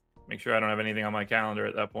 Make sure I don't have anything on my calendar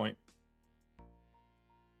at that point.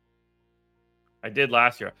 I did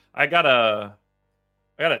last year. I got a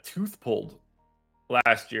tooth pulled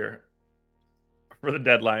last year for the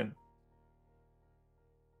deadline.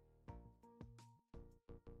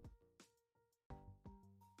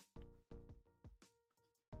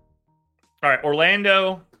 All right,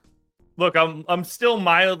 Orlando. Look, I'm still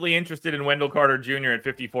mildly interested in Wendell Carter Jr. at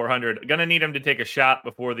 5,400. Gonna need him to take a shot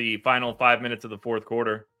before the final 5 minutes of the fourth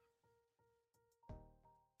quarter.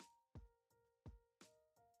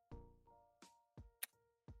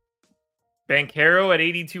 Banchero at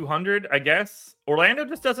 8,200, I guess. Orlando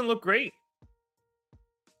just doesn't look great.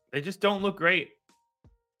 They just don't look great.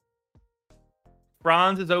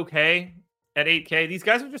 Franz is okay at 8K. These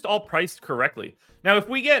guys are just all priced correctly. Now, if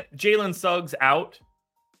we get Jalen Suggs out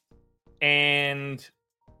and...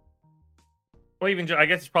 Well, even, I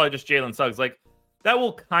guess it's probably just Jalen Suggs. Like, that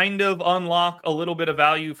will kind of unlock a little bit of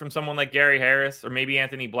value from someone like Gary Harris or maybe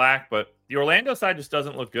Anthony Black, but the Orlando side just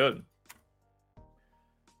doesn't look good.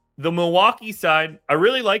 The Milwaukee side, I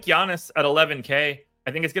really like Giannis at 11K.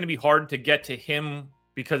 I think it's going to be hard to get to him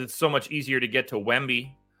because it's so much easier to get to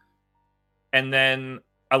Wemby. And then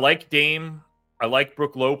I like Dame. I like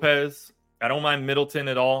Brook Lopez. I don't mind Middleton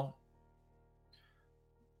at all.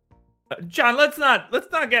 John, let's not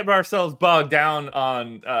get ourselves bogged down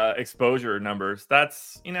on exposure numbers.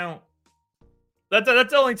 That's, that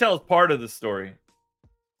only tells part of the story.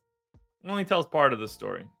 It only tells part of the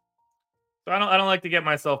story. So I don't like to get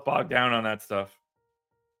myself bogged down on that stuff.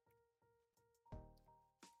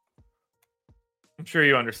 I'm sure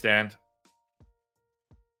you understand.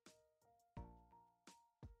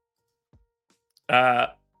 I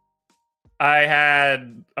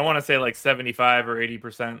want to say like 75 or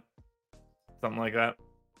 80%. Something like that.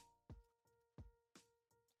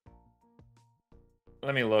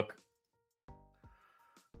 Let me look.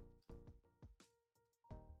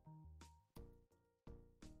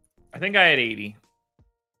 I think I had 80.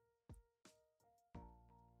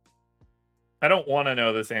 I don't want to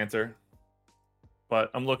know this answer, but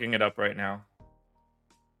I'm looking it up right now.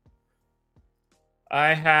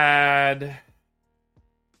 I had...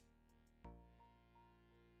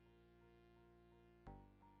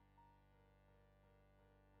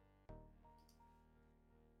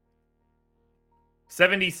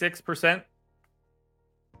 %76%.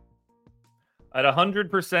 At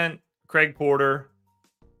 100%, Craig Porter.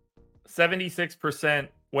 76%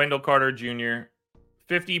 Wendell Carter Jr.,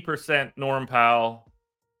 50% Norm Powell,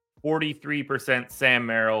 43% Sam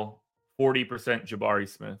Merrill, 40% Jabari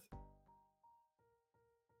Smith.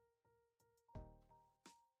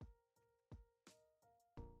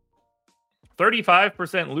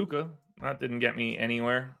 %35% Luka. That didn't get me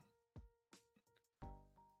anywhere.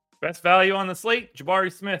 Best value on the slate,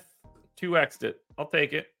 Jabari Smith. 2x'd it. I'll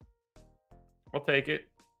take it.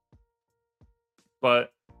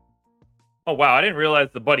 But oh, wow. I didn't realize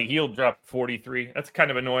the Buddy Hield dropped 43. That's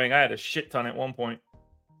kind of annoying. I had a shit ton at one point.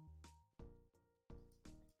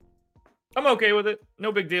 I'm okay with it.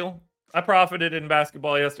 No big deal. I profited in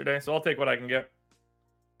basketball yesterday, so I'll take what I can get.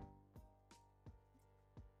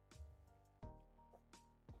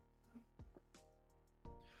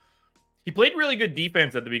 He played really good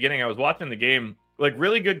defense at the beginning. I was watching the game, like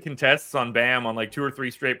really good contests on Bam on like 2 or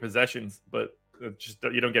 3 straight possessions, but just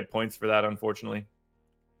you don't get points for that, unfortunately.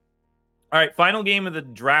 All right, final game of the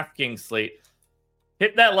DraftKings slate.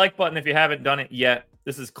 Hit that like button if you haven't done it yet.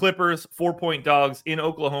 This is Clippers, 4-point dogs in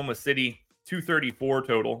Oklahoma City, 234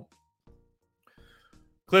 total.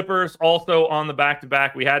 Clippers also on the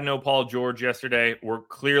back-to-back. We had no Paul George yesterday. We're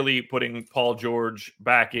clearly putting Paul George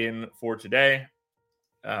back in for today.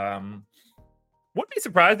 Wouldn't be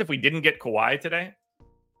surprised if we didn't get Kawhi today.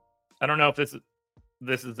 I don't know if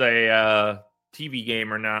this is a TV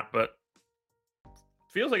game or not, but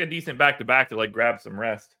feels like a decent back-to-back to like grab some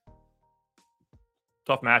rest.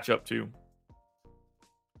 Tough matchup too.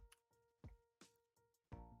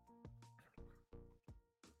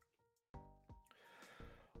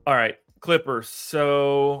 All right, Clippers.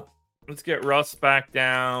 So let's get Russ back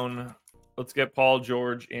down. Let's get Paul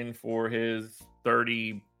George in for his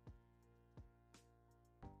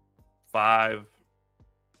 35.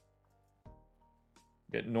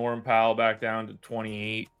 Get Norm Powell back down to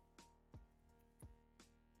 28.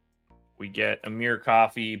 We get Amir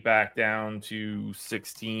Coffey back down to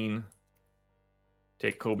 16.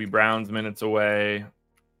 Take Kobe Brown's minutes away.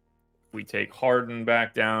 We take Harden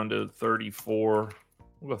back down to 34.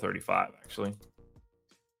 We'll go 35, actually.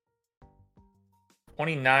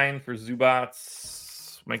 29 for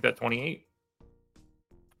Zubats. Make that 28.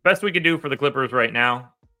 Best we could do for the Clippers right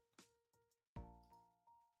now.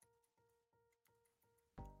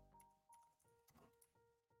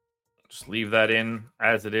 Just leave that in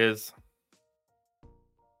as it is.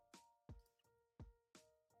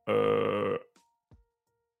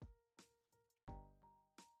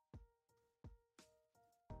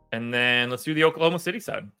 And then let's do the Oklahoma City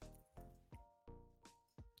side.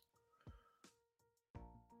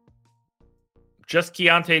 Just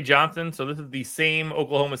Keontae Johnson. So this is the same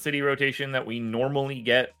Oklahoma City rotation that we normally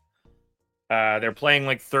get. They're playing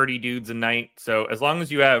like 30 dudes a night. So as long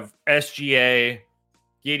as you have SGA,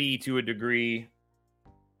 Giddey to a degree,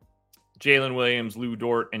 Jalen Williams, Lou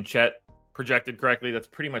Dort, and Chet projected correctly, that's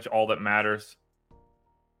pretty much all that matters.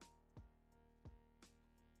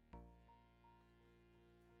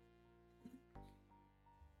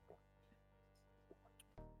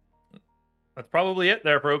 That's probably it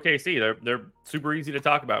there for OKC. They're super easy to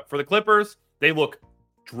talk about. For the Clippers, they look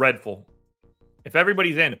dreadful. If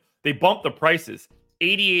everybody's in, they bump the prices.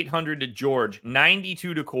 8,800 to George,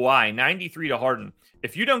 92 to Kawhi, 93 to Harden.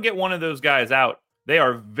 If you don't get one of those guys out, they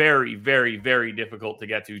are very, very, very difficult to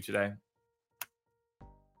get to today.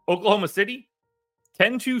 Oklahoma City,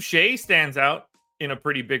 10-2 Shea stands out in a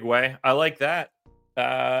pretty big way. I like that.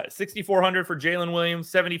 $6,400 for Jalen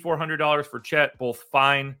Williams, $7,400 for Chet, both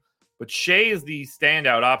fine. But Shea is the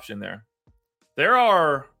standout option there. There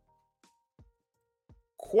are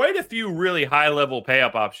quite a few really high-level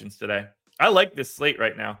pay-up options today. I like this slate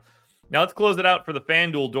right now. Now let's close it out for the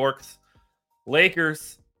FanDuel dorks.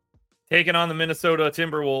 Lakers taking on the Minnesota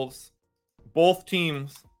Timberwolves. Both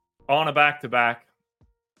teams on a back-to-back.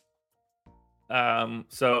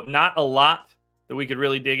 So not a lot that we could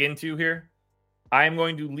really dig into here. I am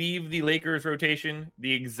going to leave the Lakers rotation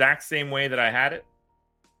the exact same way that I had it.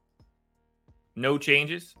 No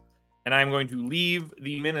changes. And I'm going to leave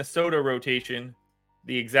the Minnesota rotation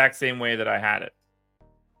the exact same way that I had it.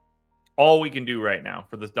 All we can do right now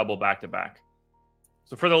for this double back-to-back.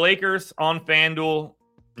 So for the Lakers on FanDuel,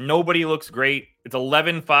 nobody looks great. It's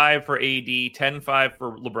 11-5 for AD, 10-5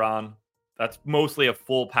 for LeBron. That's mostly a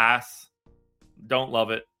full pass. Don't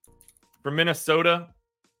love it. For Minnesota,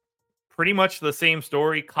 pretty much the same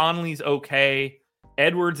story. Conley's okay.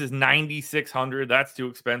 Edwards is 9,600. That's too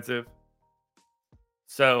expensive.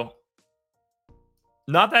 So,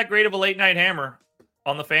 not that great of a late night hammer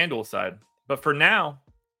on the FanDuel side. But for now,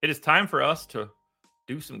 it is time for us to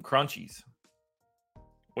do some crunchies.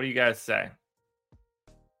 What do you guys say?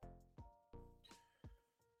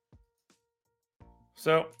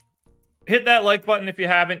 So, hit that like button if you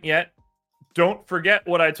haven't yet. Don't forget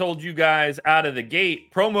what I told you guys out of the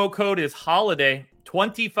gate. Promo code is HOLIDAY.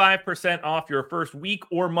 25% off your first week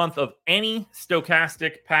or month of any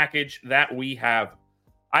Stochastic package that we have.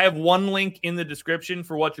 I have one link in the description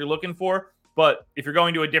for what you're looking for, but if you're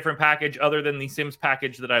going to a different package other than the Sims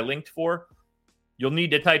package that I linked for, you'll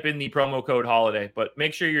need to type in the promo code HOLIDAY, but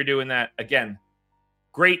make sure you're doing that. Again,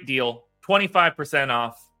 great deal, 25%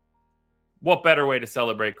 off. What better way to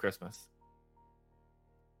celebrate Christmas?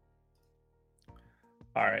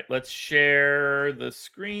 All right, let's share the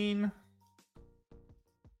screen.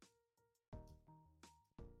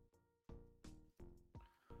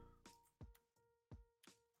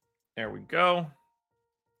 There we go.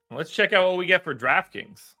 Let's check out what we get for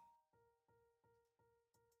DraftKings.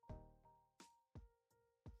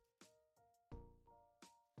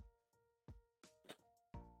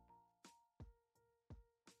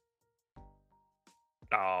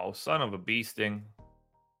 Oh, son of a bee sting.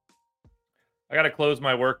 I got to close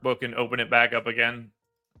my workbook and open it back up again.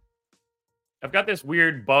 I've got this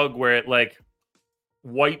weird bug where it like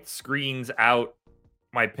white screens out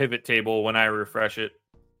my pivot table when I refresh it.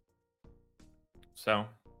 So,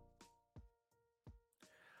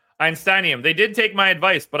 Einsteinium, they did take my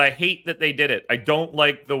advice, but I hate that they did it. I don't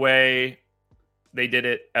like the way they did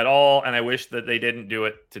it at all, and I wish that they didn't do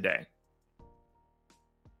it today.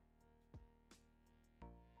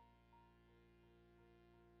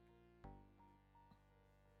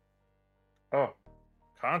 Oh,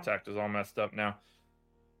 contact is all messed up now.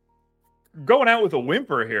 Going out with a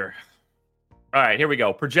whimper here. All right, here we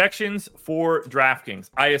go. Projections for DraftKings.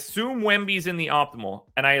 I assume Wemby's in the optimal,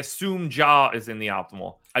 and I assume Ja is in the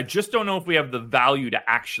optimal. I just don't know if we have the value to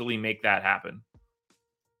actually make that happen.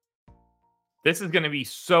 This is going to be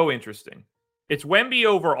so interesting. It's Wemby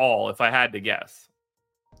overall, if I had to guess.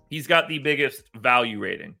 He's got the biggest value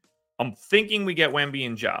rating. I'm thinking we get Wemby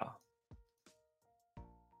and Ja.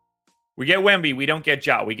 We get Wemby, we don't get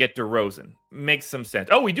Ja. We get DeRozan. Makes some sense.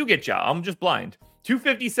 Oh, we do get Ja. I'm just blind.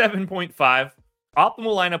 257.5.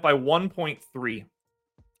 Optimal lineup by 1.3.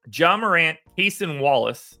 Ja Morant, Cason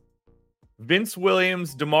Wallace, Vince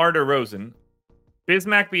Williams, DeMar DeRozan,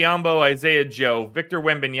 Bismack Biyombo, Isaiah Joe, Victor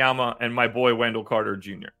Wembanyama, and my boy Wendell Carter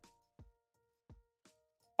Jr.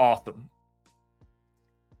 Awesome.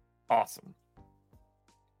 Awesome.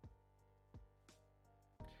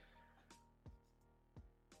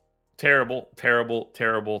 Terrible, terrible,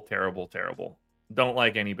 terrible, terrible, terrible. Don't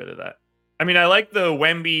like any bit of that. I mean, I like the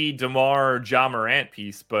Wemby, DeMar, Ja Morant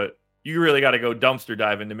piece, but you really got to go dumpster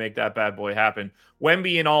diving to make that bad boy happen.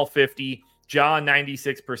 Wemby in all 50, Ja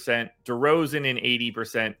 96%, DeRozan in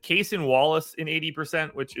 80%, Cason Wallace in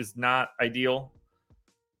 80%, which is not ideal.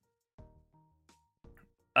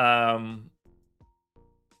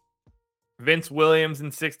 Vince Williams in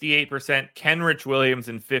 68%, Kenrich Williams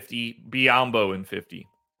in 50, Biyombo in 50.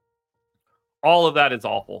 All of that is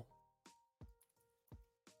awful.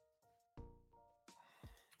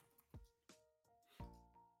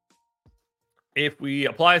 If we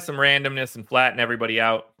apply some randomness and flatten everybody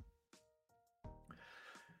out,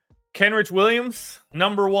 Kenrich Williams,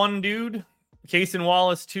 number 1 dude. Cason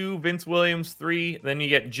Wallace, 2. Vince Williams, 3. Then you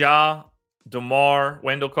get Ja, DeMar,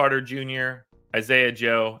 Wendell Carter Jr., Isaiah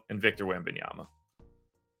Joe, and Victor Wembanyama.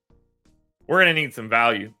 We're going to need some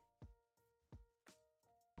value.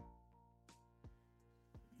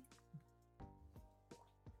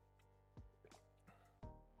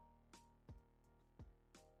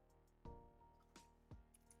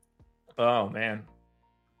 Oh, man.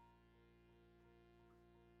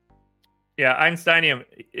 Yeah, Einsteinium,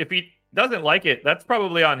 if he doesn't like it, that's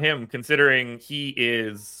probably on him, considering he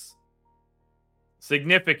is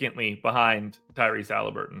significantly behind Tyrese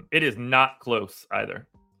Halliburton. It is not close either.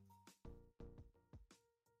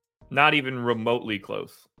 Not even remotely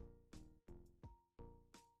close.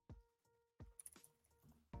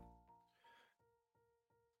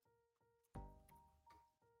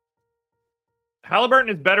 Halliburton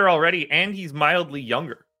is better already, and he's mildly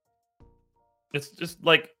younger. It's just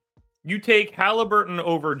like you take Halliburton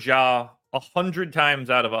over Ja 100 times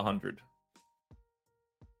out of 100.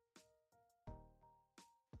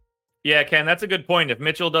 Yeah, Ken, that's a good point. If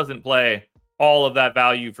Mitchell doesn't play, all of that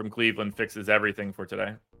value from Cleveland fixes everything for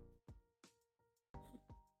today.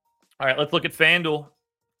 All right, let's look at FanDuel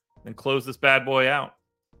and close this bad boy out.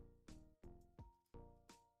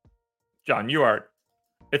 John Ewart,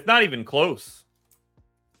 it's not even close.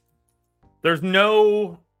 There is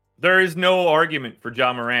no argument for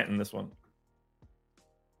Ja Morant in this one.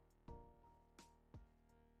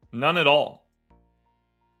 None at all.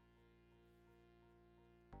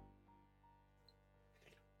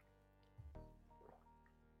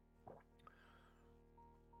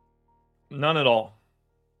 None at all.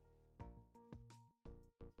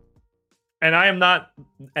 And I am not,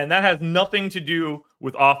 and that has nothing to do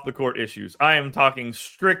with off the court issues. I am talking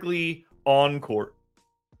strictly on court.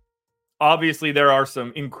 Obviously, there are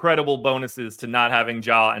some incredible bonuses to not having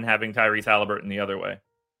Ja and having Tyrese Halliburton the other way.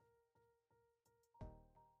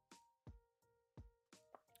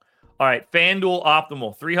 All right, FanDuel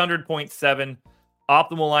optimal, 300.7.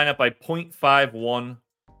 Optimal lineup by 0.51.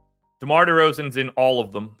 DeMar DeRozan's in all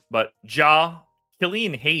of them, but Ja,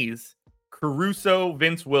 Killian Hayes, Caruso,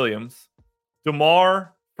 Vince Williams,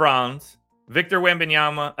 DeMar, Franz, Victor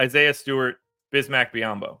Wembanyama, Isaiah Stewart, Bismack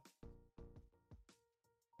Biyombo.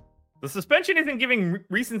 The suspension isn't giving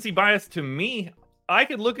recency bias to me. I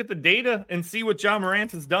could look at the data and see what John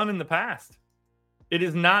Morant has done in the past. It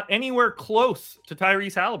is not anywhere close to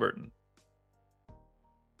Tyrese Halliburton.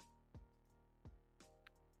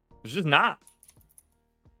 It's just not.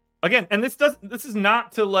 Again, and this is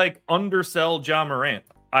not to like undersell John Morant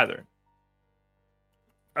either.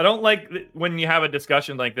 I don't like when you have a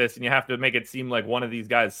discussion like this and you have to make it seem like one of these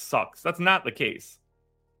guys sucks. That's not the case.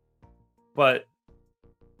 But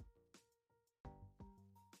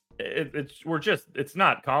it's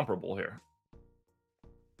not comparable here.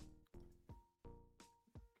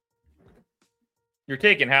 You're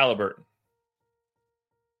taking Halliburton.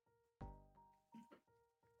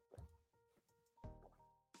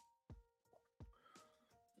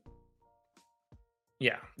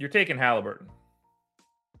 Yeah, you're taking Halliburton.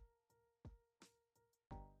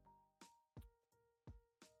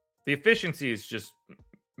 The efficiency is just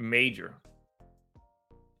major.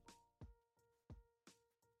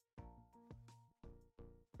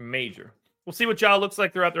 Major. We'll see what Ja looks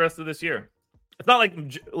like throughout the rest of this year. It's not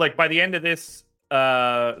like by the end of this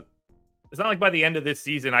it's not like by the end of this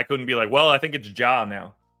season I couldn't be like, well, I think it's Ja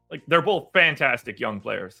now. Like, they're both fantastic young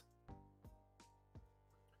players.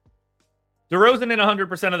 DeRozan in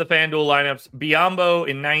 100% of the FanDuel lineups, Biyombo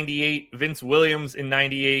in 98, Vince Williams in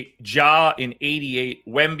 98, Ja in 88,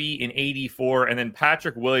 Wemby in 84, and then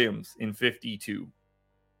Patrick Williams in 52.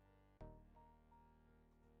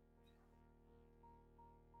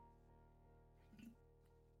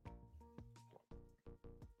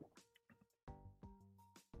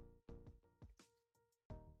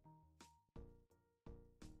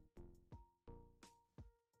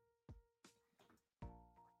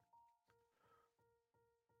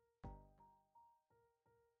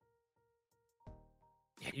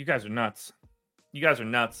 Yeah, you guys are nuts. You guys are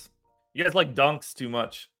nuts. You guys like dunks too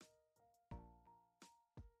much.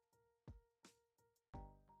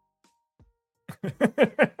 You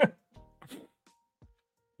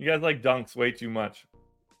guys like dunks way too much.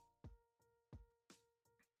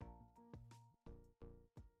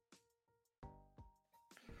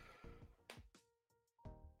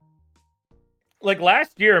 Like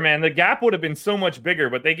last year, man, the gap would have been so much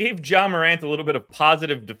bigger, but they gave Ja Morant a little bit of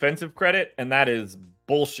positive defensive credit, and that is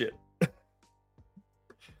bullshit. It's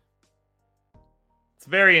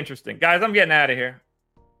very interesting. Guys, I'm getting out of here.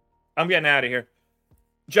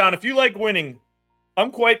 John, if you like winning, I'm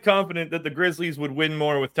quite confident that the Grizzlies would win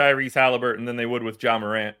more with Tyrese Halliburton than they would with Ja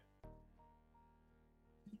Morant.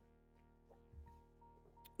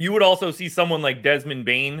 You would also see someone like Desmond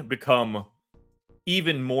Bane become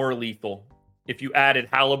even more lethal if you added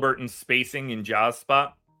Halliburton's spacing in Ja's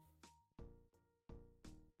spot.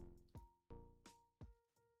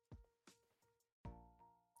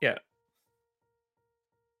 Yeah.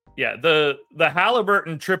 Yeah, the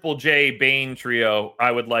Halliburton Triple J Bane trio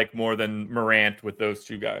I would like more than Morant with those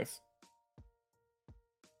two guys.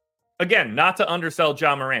 Again, not to undersell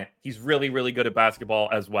Ja Morant. He's really, really good at basketball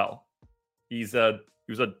as well. He was a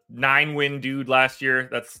 9-win dude last year.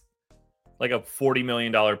 That's like a $40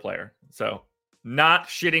 million player. So, not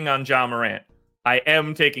shitting on Ja Morant. I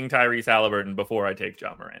am taking Tyrese Halliburton before I take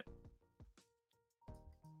Ja Morant.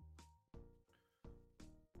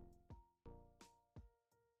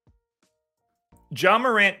 Ja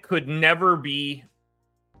Morant could never be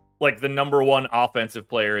like the number one offensive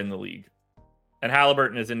player in the league. And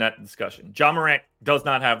Halliburton is in that discussion. Ja Morant does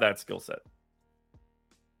not have that skill set.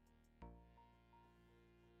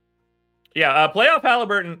 Yeah, playoff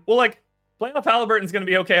Halliburton. Well, like, playoff Halliburton's going to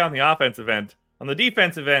be okay on the offensive end. On the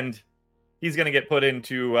defensive end, he's going to get put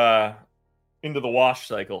into the wash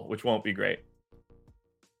cycle, which won't be great.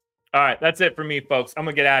 All right, that's it for me, folks. I'm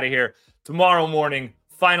going to get out of here. Tomorrow morning,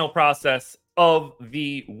 final process of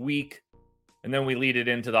the week, and then we lead it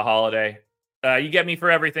into the holiday. You get me for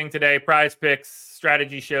everything today. Prize picks,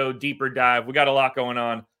 strategy show, deeper dive. We got a lot going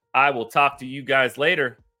on. I will talk to you guys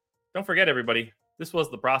later. Don't forget, everybody, this was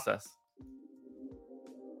the process.